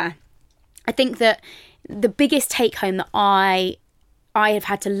think that the biggest take home that I have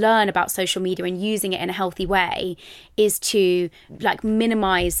had to learn about social media and using it in a healthy way is to, like,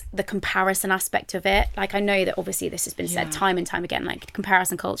 minimize the comparison aspect of it. Like, I know that obviously this has been said time and time again, like,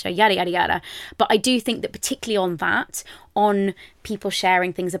 comparison culture, yada, yada, yada. But I do think that particularly on people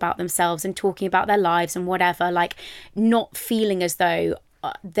sharing things about themselves and talking about their lives and whatever, like, not feeling as though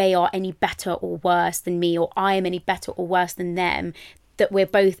they are any better or worse than me, or I am any better or worse than them, that we're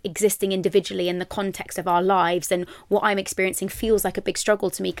both existing individually in the context of our lives, and what I'm experiencing feels like a big struggle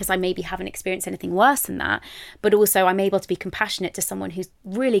to me because I maybe haven't experienced anything worse than that, but also I'm able to be compassionate to someone who's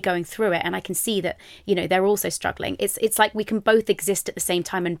really going through it, and I can see that, they're also struggling. It's like we can both exist at the same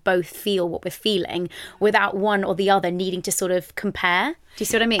time and both feel what we're feeling without one or the other needing to sort of compare. Do you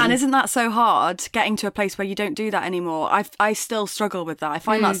see what I mean? And isn't that so hard, getting to a place where you don't do that anymore? I still struggle with that. I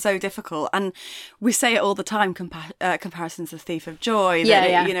find that so difficult. And we say it all the time, comparison's the thief of joy.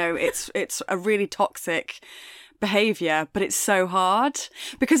 It's a really toxic behaviour, but it's so hard.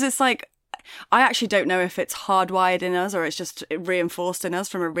 Because it's like, I actually don't know if it's hardwired in us or it's just reinforced in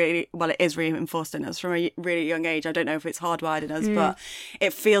us it is reinforced in us from a really young age. I don't know if it's hardwired in us, but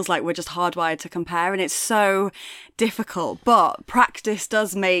it feels like we're just hardwired to compare, and it's so difficult. But practice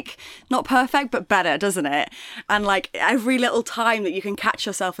does make, not perfect, but better, doesn't it? And like, every little time that you can catch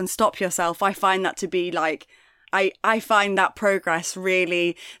yourself and stop yourself, I find that to be like, I find that progress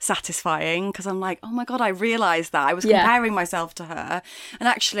really satisfying, because I'm like, oh my God, I realised that I was comparing myself to her. And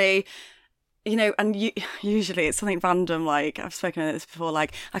actually, and usually it's something random, like, I've spoken about this before,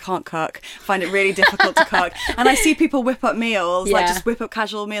 like, I can't cook, I find it really difficult to cook. And I see people whip up meals, like, just whip up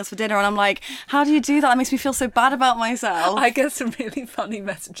casual meals for dinner, and I'm like, how do you do that? That makes me feel so bad about myself. I get some really funny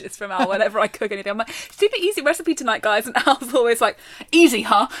messages from Al whenever I cook anything. I'm like, super easy recipe tonight, guys. And Al's always like, easy,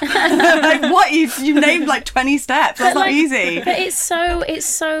 huh? Like, what? You named like 20 steps. That's not easy. But it is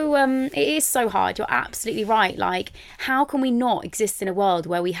so hard. You're absolutely right. Like, how can we not exist in a world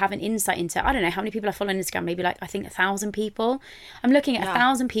where we have an insight into, I don't know how many people I follow on Instagram, maybe like, I think 1,000 people. I'm looking at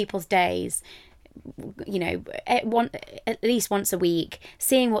 1,000 people's days, at least once a week,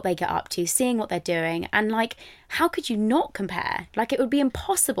 seeing what they get up to, seeing what they're doing. And like, how could you not compare? Like, it would be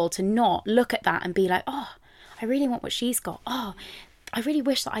impossible to not look at that and be like, oh, I really want what she's got. Oh, I really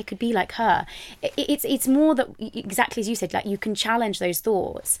wish that I could be like her. It's more that, exactly as you said, like you can challenge those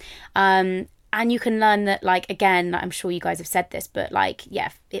thoughts. And you can learn that, like, again, I'm sure you guys have said this, but like, yeah,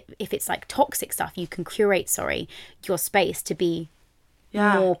 if it's like toxic stuff, you can curate, your space to be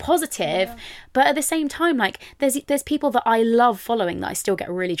more positive. Yeah. But at the same time, like, there's people that I love following that I still get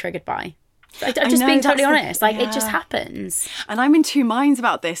really triggered by. I'm just being totally honest. Like, it just happens. And I'm in two minds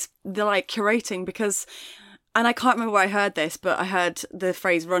about this, the like curating, because, and I can't remember where I heard this, but I heard the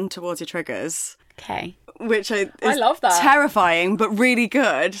phrase "run towards your triggers." Okay. Which I love that. Terrifying, but really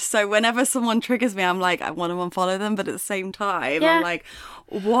good. So whenever someone triggers me, I'm like, I want to unfollow them, but at the same time, I'm like,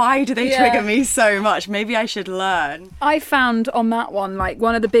 why do they trigger me so much? Maybe I should learn. I found on that one, like,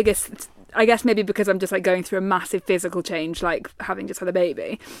 one of the biggest, I guess maybe because I'm just like going through a massive physical change, like having just had a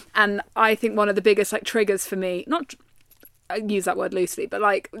baby. And I think one of the biggest like triggers for me, I use that word loosely, but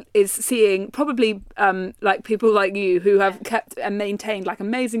like, is seeing probably like people like you who have kept and maintained like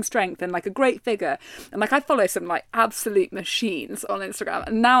amazing strength and like a great figure, and like I follow some like absolute machines on Instagram,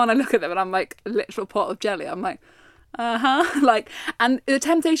 and now when I look at them and I'm like a literal pot of jelly, I'm like like, and the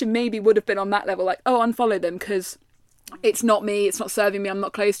temptation maybe would have been on that level, like, oh, unfollow them because it's not me, it's not serving me, I'm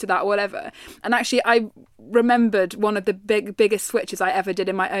not close to that or whatever. And actually I remembered one of the biggest switches I ever did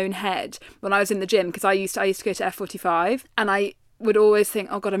in my own head when I was in the gym, because I used to go to F45, and I would always think,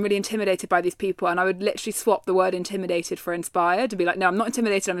 oh God, I'm really intimidated by these people, and I would literally swap the word intimidated for inspired to be like, no, I'm not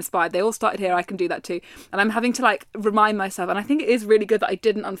intimidated, I'm inspired. They all started here, I can do that too. And I'm having to like remind myself, and I think it is really good that I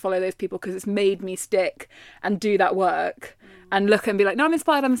didn't unfollow those people, because it's made me stick and do that work and look and be like, no, I'm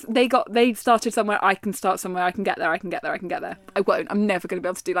inspired. They started somewhere, I can start somewhere, I can get there. I won't. I'm never going to be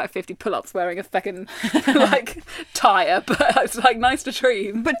able to do like 50 pull-ups wearing a fucking like tire, but it's like nice to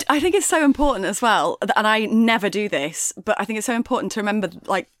dream. But I think it's so important as well, and I never do this, but I think it's so important to remember,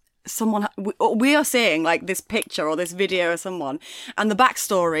 like, we are seeing like this picture or this video of someone, and the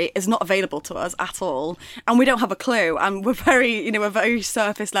backstory is not available to us at all, and we don't have a clue, and we're very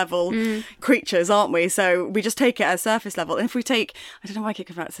surface level creatures, aren't we? So we just take it as surface level. And if we take, I don't know why I keep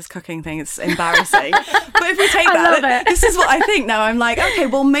coming back to this cooking thing, it's embarrassing, but if we take that, this is what I think now. I'm like, okay,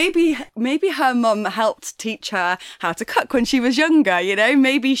 well, maybe her mum helped teach her how to cook when she was younger,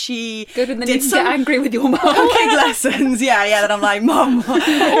 maybe she good, and then you can get angry with your mum. Cooking lessons, then I'm like, mum,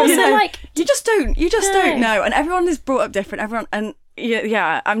 also, like, you just don't know, and everyone is brought up different. Everyone, and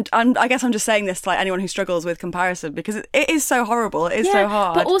I guess I'm just saying this to like anyone who struggles with comparison, because it is so horrible. It is so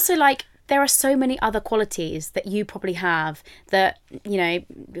hard. But also, like, there are so many other qualities that you probably have that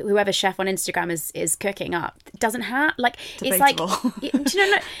whoever chef on Instagram is cooking up doesn't have. Like, debatable. It's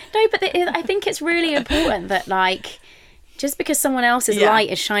like no, but I think it's really important that, like, just because someone else's light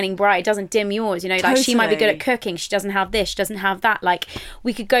is shining bright, it doesn't dim yours. Like, she might be good at cooking, she doesn't have this, she doesn't have that. Like,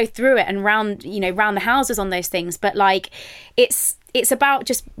 we could go through it and round the houses on those things, but like, it's about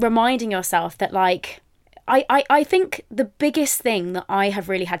just reminding yourself that, like, I think the biggest thing that I have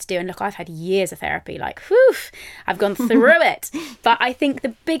really had to do, and look, I've had years of therapy, like, whew, I've gone through it, but I think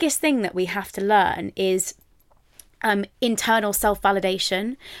the biggest thing that we have to learn is internal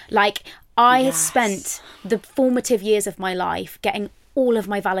self-validation. Like, I spent the formative years of my life getting all of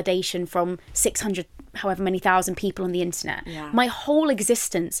my validation from 600 however many thousand people on the internet. My whole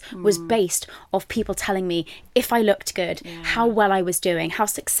existence was based off people telling me if I looked good, how well I was doing, how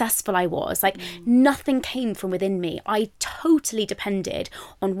successful I was. Like, nothing came from within me. I totally depended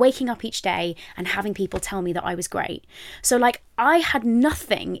on waking up each day and having people tell me that I was great. So, like, I had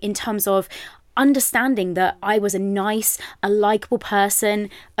nothing in terms of understanding that I was a likable person,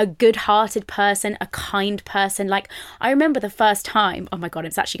 a good-hearted person, a kind person. Like, I remember the first time, oh my God,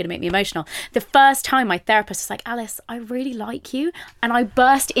 it's actually going to make me emotional. The first time my therapist was like, Alice, I really like you. And I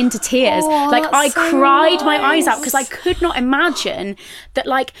burst into tears. I cried my eyes out, because I could not imagine that,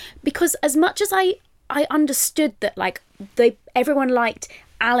 like, because as much as I understood that, like, everyone liked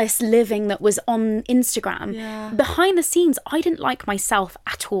Alice living that was on Instagram, behind the scenes I didn't like myself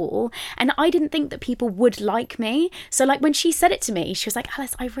at all, and I didn't think that people would like me. So, like, when she said it to me, she was like,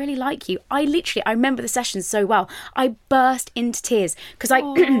 Alice, I really like you. I remember the session so well. I burst into tears because I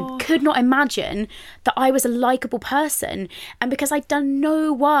could not imagine that I was a likable person, and because I'd done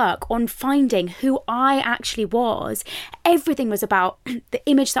no work on finding who I actually was. Everything was about the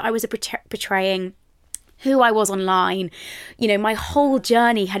image that I was portraying, who I was online. My whole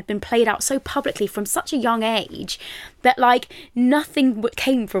journey had been played out so publicly from such a young age that, like, nothing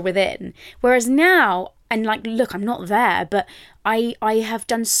came from within. Whereas now, and like, look, I'm not there, but I have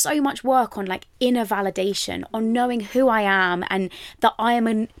done so much work on like inner validation, on knowing who I am and that I am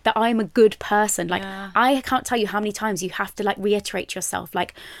a good person. Like I can't tell you how many times you have to like reiterate to yourself,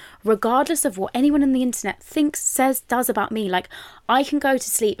 like regardless of what anyone on the internet thinks, says, does about me, like I can go to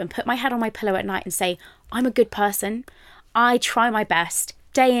sleep and put my head on my pillow at night and say, I'm a good person. I try my best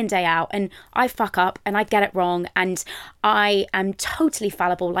day in, day out, and I fuck up and I get it wrong and I am totally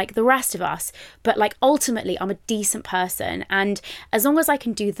fallible like the rest of us, but like ultimately I'm a decent person, and as long as I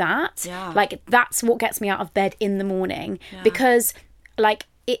can do that, like that's what gets me out of bed in the morning, because like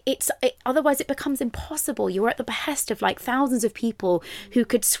otherwise it becomes impossible. You're at the behest of like thousands of people who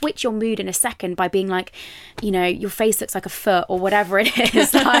could switch your mood in a second by being like, you know, your face looks like a foot or whatever it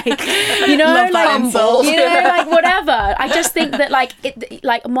is, like, you know, like, you know, like whatever. I just think that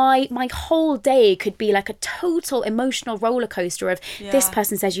like my whole day could be like a total emotional roller coaster of this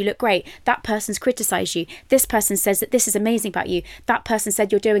person says you look great, that person's criticized you, this person says that this is amazing about you, that person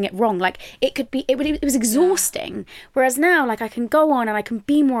said you're doing it wrong. Like it was exhausting. Whereas now, like I can go on and I can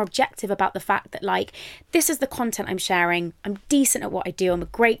be more objective about the fact that like this is the content I'm sharing, I'm decent at what I do, I'm a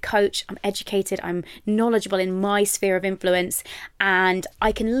great coach, I'm educated, I'm knowledgeable in my sphere of influence, and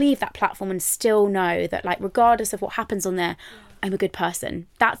I can leave that platform and still know that like regardless of what happens on there, I'm a good person.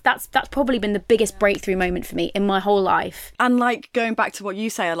 That's probably been the biggest breakthrough moment for me in my whole life. And like going back to what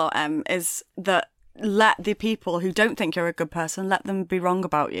you say a lot, Em, is that let the people who don't think you're a good person, let them be wrong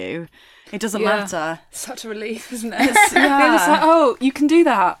about you. It doesn't matter. Such a relief, isn't it? It's like, oh, you can do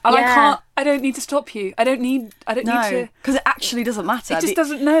that. And I don't need to stop you. I don't need to. Because it actually doesn't matter. It just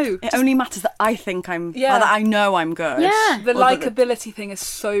doesn't know. It only matters that I think or that I know I'm good. Yeah. The likability thing is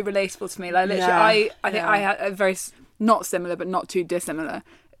so relatable to me. Like literally, I think I had a very, not similar, but not too dissimilar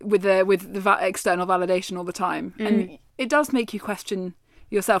with the external validation all the time. And it does make you question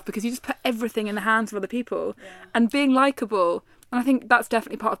yourself, because you just put everything in the hands of other people, and being likable. And I think that's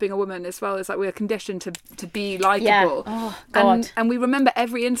definitely part of being a woman as well, is like we're conditioned to be likable. Oh, God. And we remember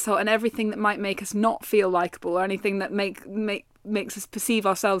every insult and everything that might make us not feel likable, or anything that makes us perceive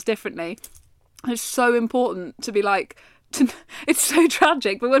ourselves differently. And it's so important to be like, it's so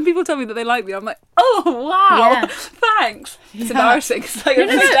tragic, but when people tell me that they like me, I'm like, oh wow, thanks. It's embarrassing. It's like I'm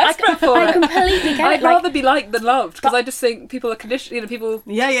just desperate for it. I completely get it. I'd rather be liked than loved, because I just think people are conditioned. You know, people.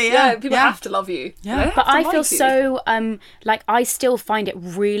 People have to love you. Yeah. But I feel so like I still find it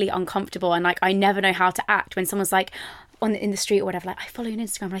really uncomfortable, and like I never know how to act when someone's like, in the street or whatever, like, I follow you on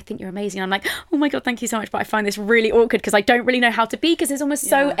Instagram and I think you're amazing. And I'm like, oh my God, thank you so much. But I find this really awkward because I don't really know how to be, because it's almost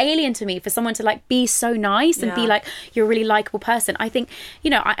so alien to me for someone to like be so nice and be like, you're a really likable person. I think,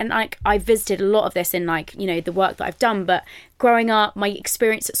 you know, I visited a lot of this in like, you know, the work that I've done, but growing up, my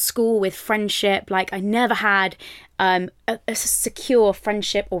experience at school with friendship, like I never had a secure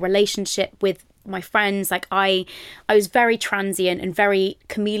friendship or relationship with my friends. Like I was very transient and very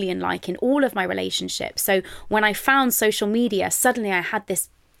chameleon-like in all of my relationships. So when I found social media, suddenly I had this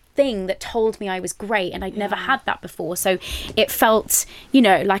thing that told me I was great, and I'd never had that before. So it felt, you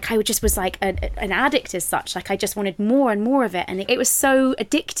know, like I just was like an addict as such. Like I just wanted more and more of it, and it was so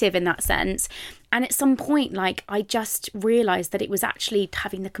addictive in that sense. And at some point, like, I just realised that it was actually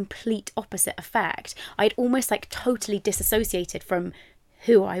having the complete opposite effect. I'd almost like totally disassociated from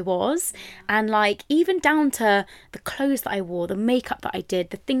who I was, and like even down to the clothes that I wore, the makeup that I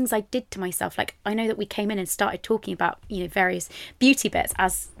did, the things I did to myself. Like I know that we came in and started talking about, you know, various beauty bits,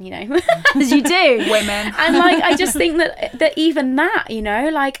 as you know, as you do, women, and like I just think that even that, you know,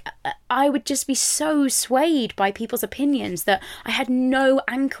 like I would just be so swayed by people's opinions that I had no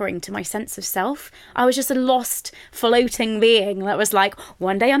anchoring to my sense of self. I was just a lost floating being that was like,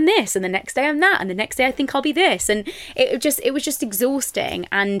 one day I'm this and the next day I'm that and the next day I think I'll be this, and it was just exhausting.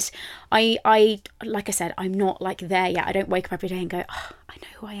 And I like I said, I'm not like there yet. I don't wake up every day and go, oh, I know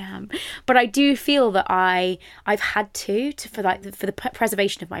who I am. But I do feel that I've had to for the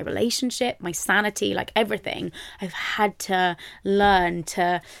preservation of my relationship, my sanity, like everything, I've had to learn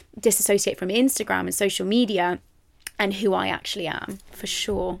to disassociate from Instagram and social media and who I actually am, for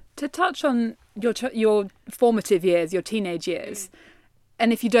sure. To touch on your formative years, your teenage years,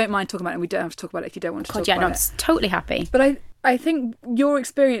 and if you don't mind talking about it, and we don't have to talk about it if you don't want to talk about it. I'm totally happy. But I think your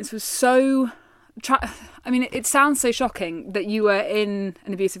experience was so... I mean, it sounds so shocking that you were in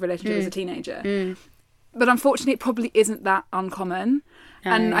an abusive relationship as a teenager. But unfortunately, it probably isn't that uncommon.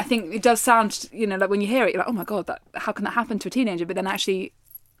 No. And I think it does sound, you know, like when you hear it, you're like, oh my God, how can that happen to a teenager? But then actually,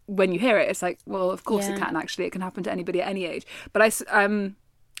 when you hear it, it's like, well, of course it can actually. It can happen to anybody at any age. But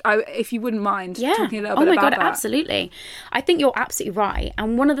if you wouldn't mind talking a little bit about that. Oh my God, absolutely. I think you're absolutely right.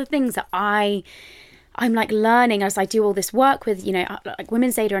 And one of the things that I I'm like learning as I do all this work with, you know, like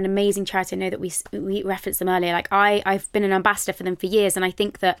Women's Aid are an amazing charity. I know that we referenced them earlier. Like I've been an ambassador for them for years. And I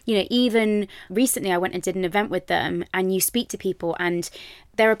think that, you know, even recently I went and did an event with them, and you speak to people, and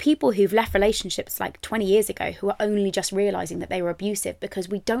there are people who've left relationships like 20 years ago who are only just realizing that they were abusive, because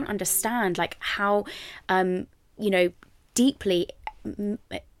we don't understand like how, you know, deeply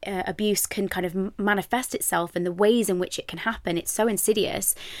abuse can kind of manifest itself and the ways in which it can happen. It's so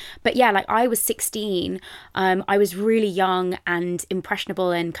insidious. But yeah, like I was 16, I was really young and impressionable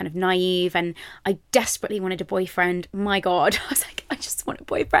and kind of naive, and I desperately wanted a boyfriend. My God, I was like, I just want a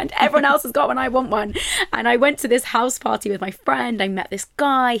boyfriend. Everyone else has got one, I want one. And I went to this house party with my friend. I met this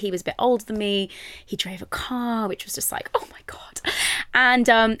guy. He was a bit older than me. He drove a car, which was just like, oh my God.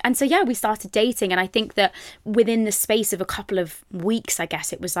 And so yeah, we started dating, and I think that within the space of a couple of weeks, I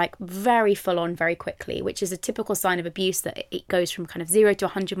guess, it was like very full on very quickly, which is a typical sign of abuse, that it goes from kind of 0 to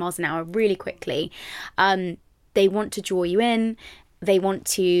 100 miles an hour really quickly. They want to draw you in. They want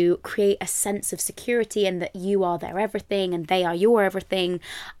to create a sense of security and that you are their everything and they are your everything.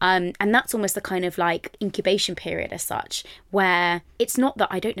 And that's almost the kind of like incubation period as such, where it's not that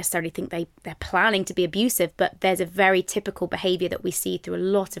I don't necessarily think they're planning to be abusive, but there's a very typical behavior that we see through a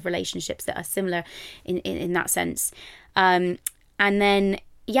lot of relationships that are similar in that sense. And then,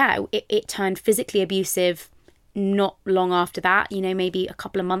 yeah, it turned physically abusive not long after that, you know, maybe a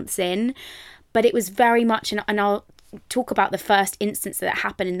couple of months in. But it was very much, and I'll talk about the first instance that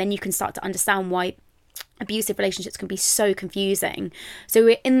happened, and then you can start to understand why abusive relationships can be so confusing. So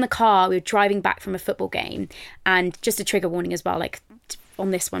we're in the car, we were driving back from a football game, and just a trigger warning as well, like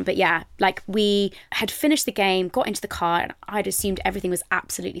on this one, but yeah, like we had finished the game, got into the car, and I'd assumed everything was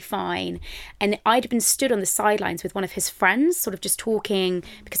absolutely fine. And I'd been stood on the sidelines with one of his friends, sort of just talking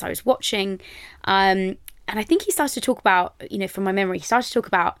because I was watching. And I think he started to talk about, you know, from my memory, he started to talk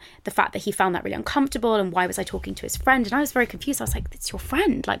about the fact that he found that really uncomfortable and why was I talking to his friend? And I was very confused. I was like, it's your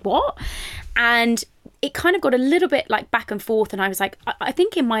friend, like what? And it kind of got a little bit like back and forth. And I was like, I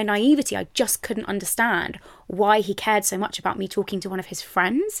think in my naivety, I just couldn't understand why he cared so much about me talking to one of his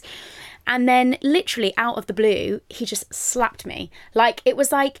friends. And then literally out of the blue, he just slapped me. Like it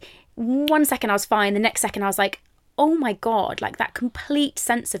was like 1 second I was fine. The next second I was like, oh my God, like that complete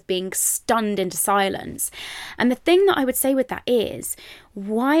sense of being stunned into silence. And the thing that I would say with that is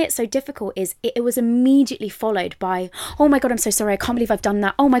why it's so difficult is it was immediately followed by, oh my God, I'm so sorry. I can't believe I've done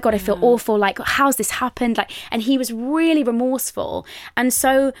that. Oh my God, I feel awful. Like, how's this happened? Like, and he was really remorseful. And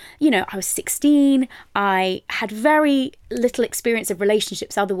so, you know, I was 16. I had very little experience of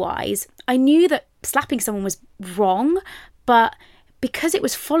relationships otherwise. I knew that slapping someone was wrong, but because it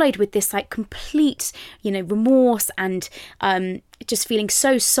was followed with this like complete, you know, remorse and just feeling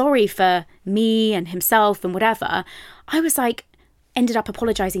so sorry for me and himself and whatever, I was like, ended up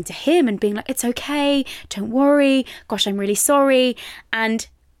apologizing to him and being like, it's okay, don't worry, gosh, I'm really sorry. And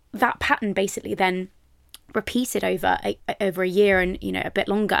that pattern basically then repeated over a year and, you know, a bit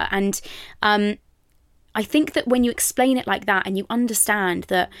longer. And I think that when you explain it like that and you understand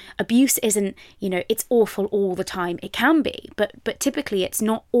that abuse isn't, you know, it's awful all the time. It can be, but typically it's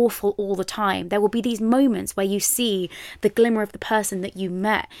not awful all the time. There will be these moments where you see the glimmer of the person that you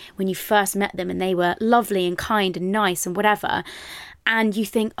met when you first met them and they were lovely and kind and nice and whatever. And you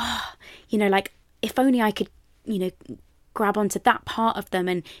think, oh, you know, like if only I could, you know, grab onto that part of them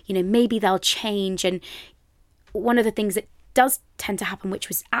and, you know, maybe they'll change. And one of the things that does tend to happen, which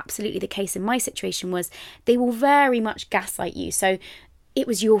was absolutely the case in my situation, was they will very much gaslight you. So it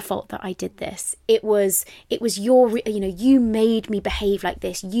was your fault that I did this. It was your, you know, you made me behave like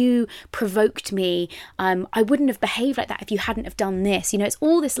this. You provoked me. I wouldn't have behaved like that if you hadn't have done this. You know, it's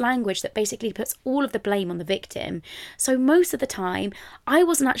all this language that basically puts all of the blame on the victim. So most of the time, I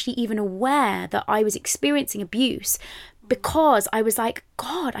wasn't actually even aware that I was experiencing abuse, because I was like,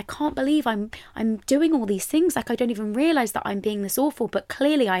 God, I can't believe I'm doing all these things. Like, I don't even realize that I'm being this awful, but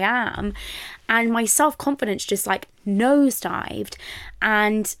clearly I am. And my self-confidence just like nosedived.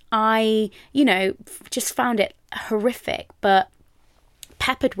 And I, you know, just found it horrific, but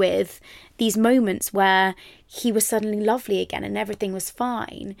peppered with these moments where he was suddenly lovely again and everything was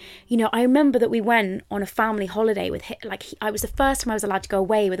fine. You know, I remember that we went on a family holiday with him. Like, I was the first time I was allowed to go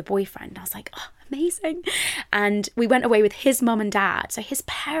away with a boyfriend. I was like, oh, amazing. And we went away with his mum and dad. So his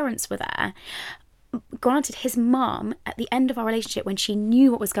parents were there. Granted, his mum, at the end of our relationship, when she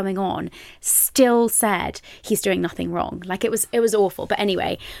knew what was going on, still said he's doing nothing wrong. Like, it was awful. But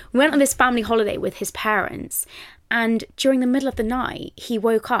anyway, we went on this family holiday with his parents. And during the middle of the night, he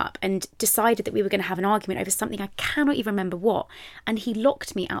woke up and decided that we were going to have an argument over something I cannot even remember what. And he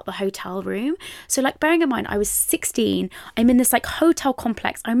locked me out the hotel room. So like, bearing in mind, I was 16, I'm in this like hotel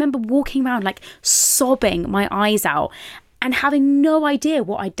complex. I remember walking around like sobbing my eyes out and having no idea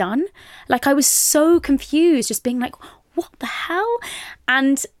what I'd done. Like, I was so confused, just being like, what the hell?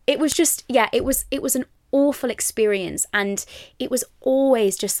 And it was just, it was an awful experience. And it was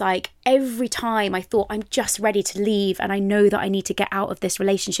always just like, every time I thought I'm just ready to leave and I know that I need to get out of this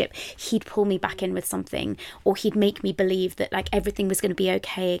relationship, he'd pull me back in with something, or he'd make me believe that like everything was going to be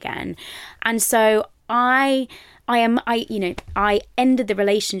okay again. And so I ended the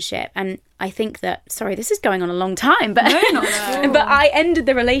relationship, and I think that, sorry, this is going on a long time, but but I ended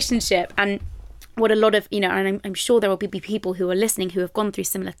the relationship. And what a lot of, and I'm sure there will be people who are listening who have gone through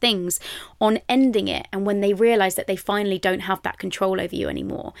similar things on ending it. And when they realize that they finally don't have that control over you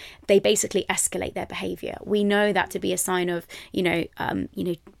anymore, they basically escalate their behavior. We know that to be a sign of,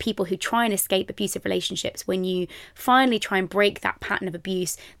 people who try and escape abusive relationships. When you finally try and break that pattern of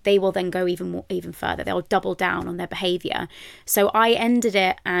abuse, they will then go even further. They'll double down on their behavior. So I ended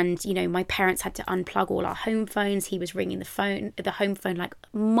it, and, my parents had to unplug all our home phones. He was ringing the home phone like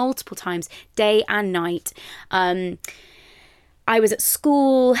multiple times, day and night. I was at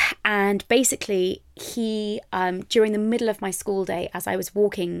school, and basically he, during the middle of my school day, as I was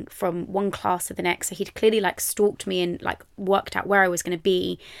walking from one class to the next, so he'd clearly like stalked me and like worked out where I was going to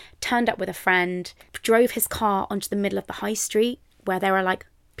be, turned up with a friend, drove his car onto the middle of the high street where there are like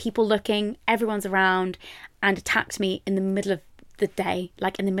people looking, everyone's around, and attacked me in the middle of the day,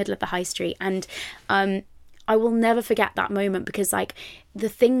 like in the middle of the high street. And I will never forget that moment, because like, the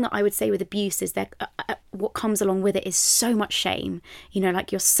thing that I would say with abuse is that what comes along with it is so much shame.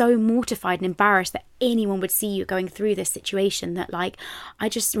 Like, you're so mortified and embarrassed that anyone would see you going through this situation, that like, I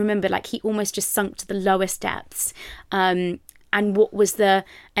just remember like he almost just sunk to the lowest depths. And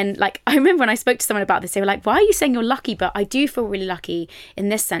like, I remember when I spoke to someone about this, they were like, why are you saying you're lucky? But I do feel really lucky in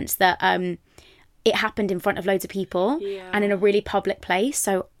this sense that it happened in front of loads of people and in a really public place.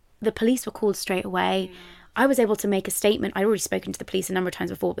 So the police were called straight away. I was able to make a statement. I'd already spoken to the police a number of times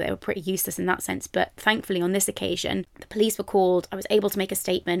before, but they were pretty useless in that sense. But thankfully, on this occasion, the police were called. I was able to make a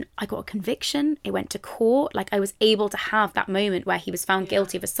statement. I got a conviction. It went to court. Like, I was able to have that moment where he was found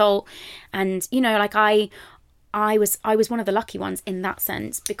guilty of assault. And, like, I was one of the lucky ones in that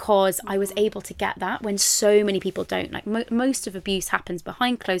sense, because I was able to get that when so many people don't. Like, most of abuse happens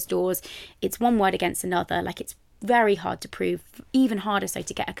behind closed doors. It's one word against another. Like, it's very hard to prove, even harder so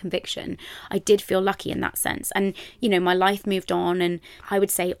to get a conviction. I did feel lucky in that sense. And, my life moved on, and I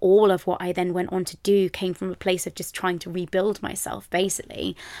would say all of what I then went on to do came from a place of just trying to rebuild myself,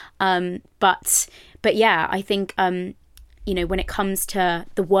 basically. But yeah, I think, when it comes to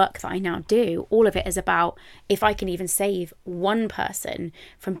the work that I now do, all of it is about, if I can even save one person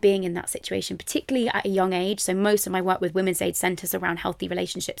from being in that situation, particularly at a young age. So most of my work with women's aid centres around healthy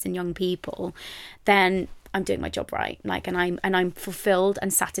relationships in young people, then I'm doing my job right. Like, and I'm fulfilled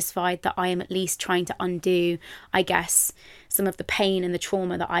and satisfied that I am at least trying to undo, I guess, some of the pain and the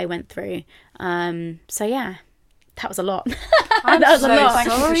trauma that I went through. So yeah, that was a lot. That was a lot.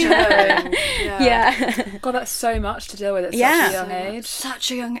 Thank you for sharing. Yeah. God, that's so much to deal with at such a young age.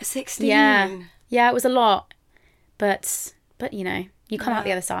 Such a young 16. Yeah, it was a lot. But you come out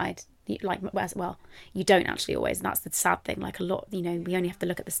the other side. You don't actually always, and that's the sad thing. Like, a lot, we only have to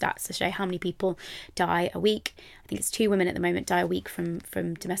look at the stats to show how many people die a week. I think it's 2 women at the moment die a week from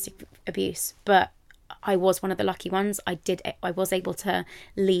domestic abuse, but I was one of the lucky ones. I was able to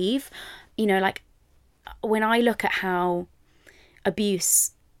leave. Like, when I look at how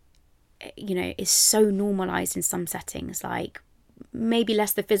abuse is so normalized in some settings, like maybe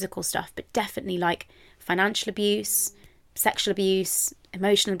less the physical stuff, but definitely like financial abuse, sexual abuse,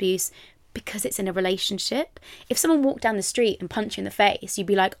 emotional abuse, because it's in a relationship. If someone walked down the street and punched you in the face, you'd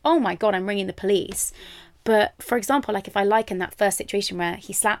be like, oh my God, I'm ringing the police. But for example, like if I liken that first situation where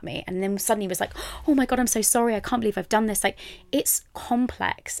he slapped me and then suddenly was like, oh my God, I'm so sorry, I can't believe I've done this. Like, it's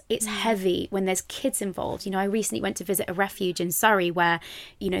complex, it's heavy when there's kids involved. I recently went to visit a refuge in Surrey where,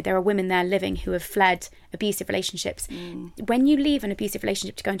 there are women there living who have fled abusive relationships. When you leave an abusive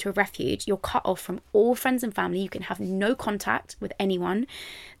relationship to go into a refuge, you're cut off from all friends and family. You can have no contact with anyone.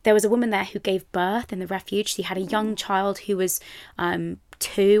 There was a woman there who gave birth in the refuge. She had a young child who was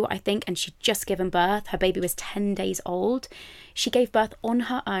 2, I think, and she'd just given birth. Her baby was 10 days old. She gave birth on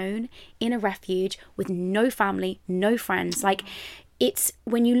her own in a refuge with no family, no friends. Like, it's,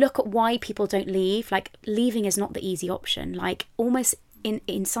 when you look at why people don't leave, like, leaving is not the easy option. Like, almost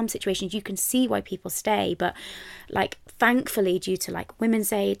in some situations you can see why people stay, but like thankfully due to like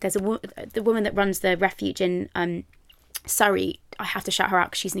Women's Aid, there's the woman that runs the refuge in Surrey, I have to shout her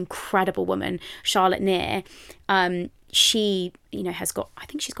out because she's an incredible woman, Charlotte Neer. She, you know, has got, I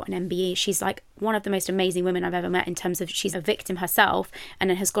think she's got an MBE. She's like one of the most amazing women I've ever met in terms of she's a victim herself and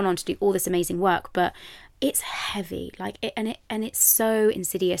then has gone on to do all this amazing work. But it's heavy, like and it's so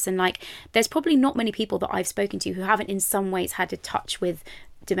insidious. And like, there's probably not many people that I've spoken to who haven't in some ways had a touch with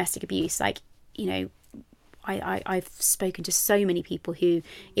domestic abuse. Like, you know, I've spoken to so many people who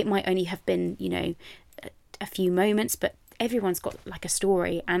it might only have been, you know, a few moments, but everyone's got like a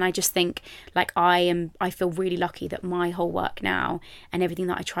story. And I just think like I feel really lucky that my whole work now and everything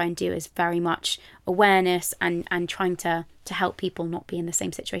that I try and do is very much awareness and trying to help people not be in the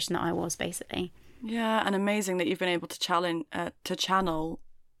same situation that I was, basically. Yeah, and amazing that you've been able to channel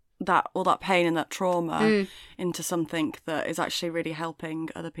that all that pain and that trauma into something that is actually really helping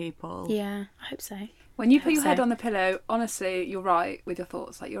other people. Yeah, I hope so. When you put your head on the pillow, honestly, you're right with your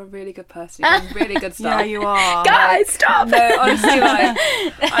thoughts. Like, you're a really good person. You're doing really good stuff. Yeah, you are. Guys, stop! No, honestly,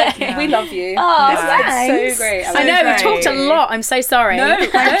 like, we love you. Oh, thanks. So great. I know, we talked a lot. I'm so sorry. No,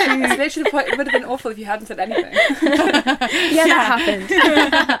 it's literally the point. It would have been awful if you hadn't said anything. Yeah, that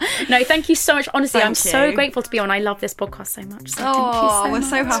happened. No, thank you so much. Honestly, I'm so you. grateful to be on. I love this podcast so much. So Oh, thank you we're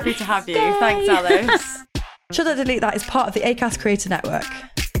so happy to have you. Thanks, Alice. Should I Delete That is part of the Acast Creator Network.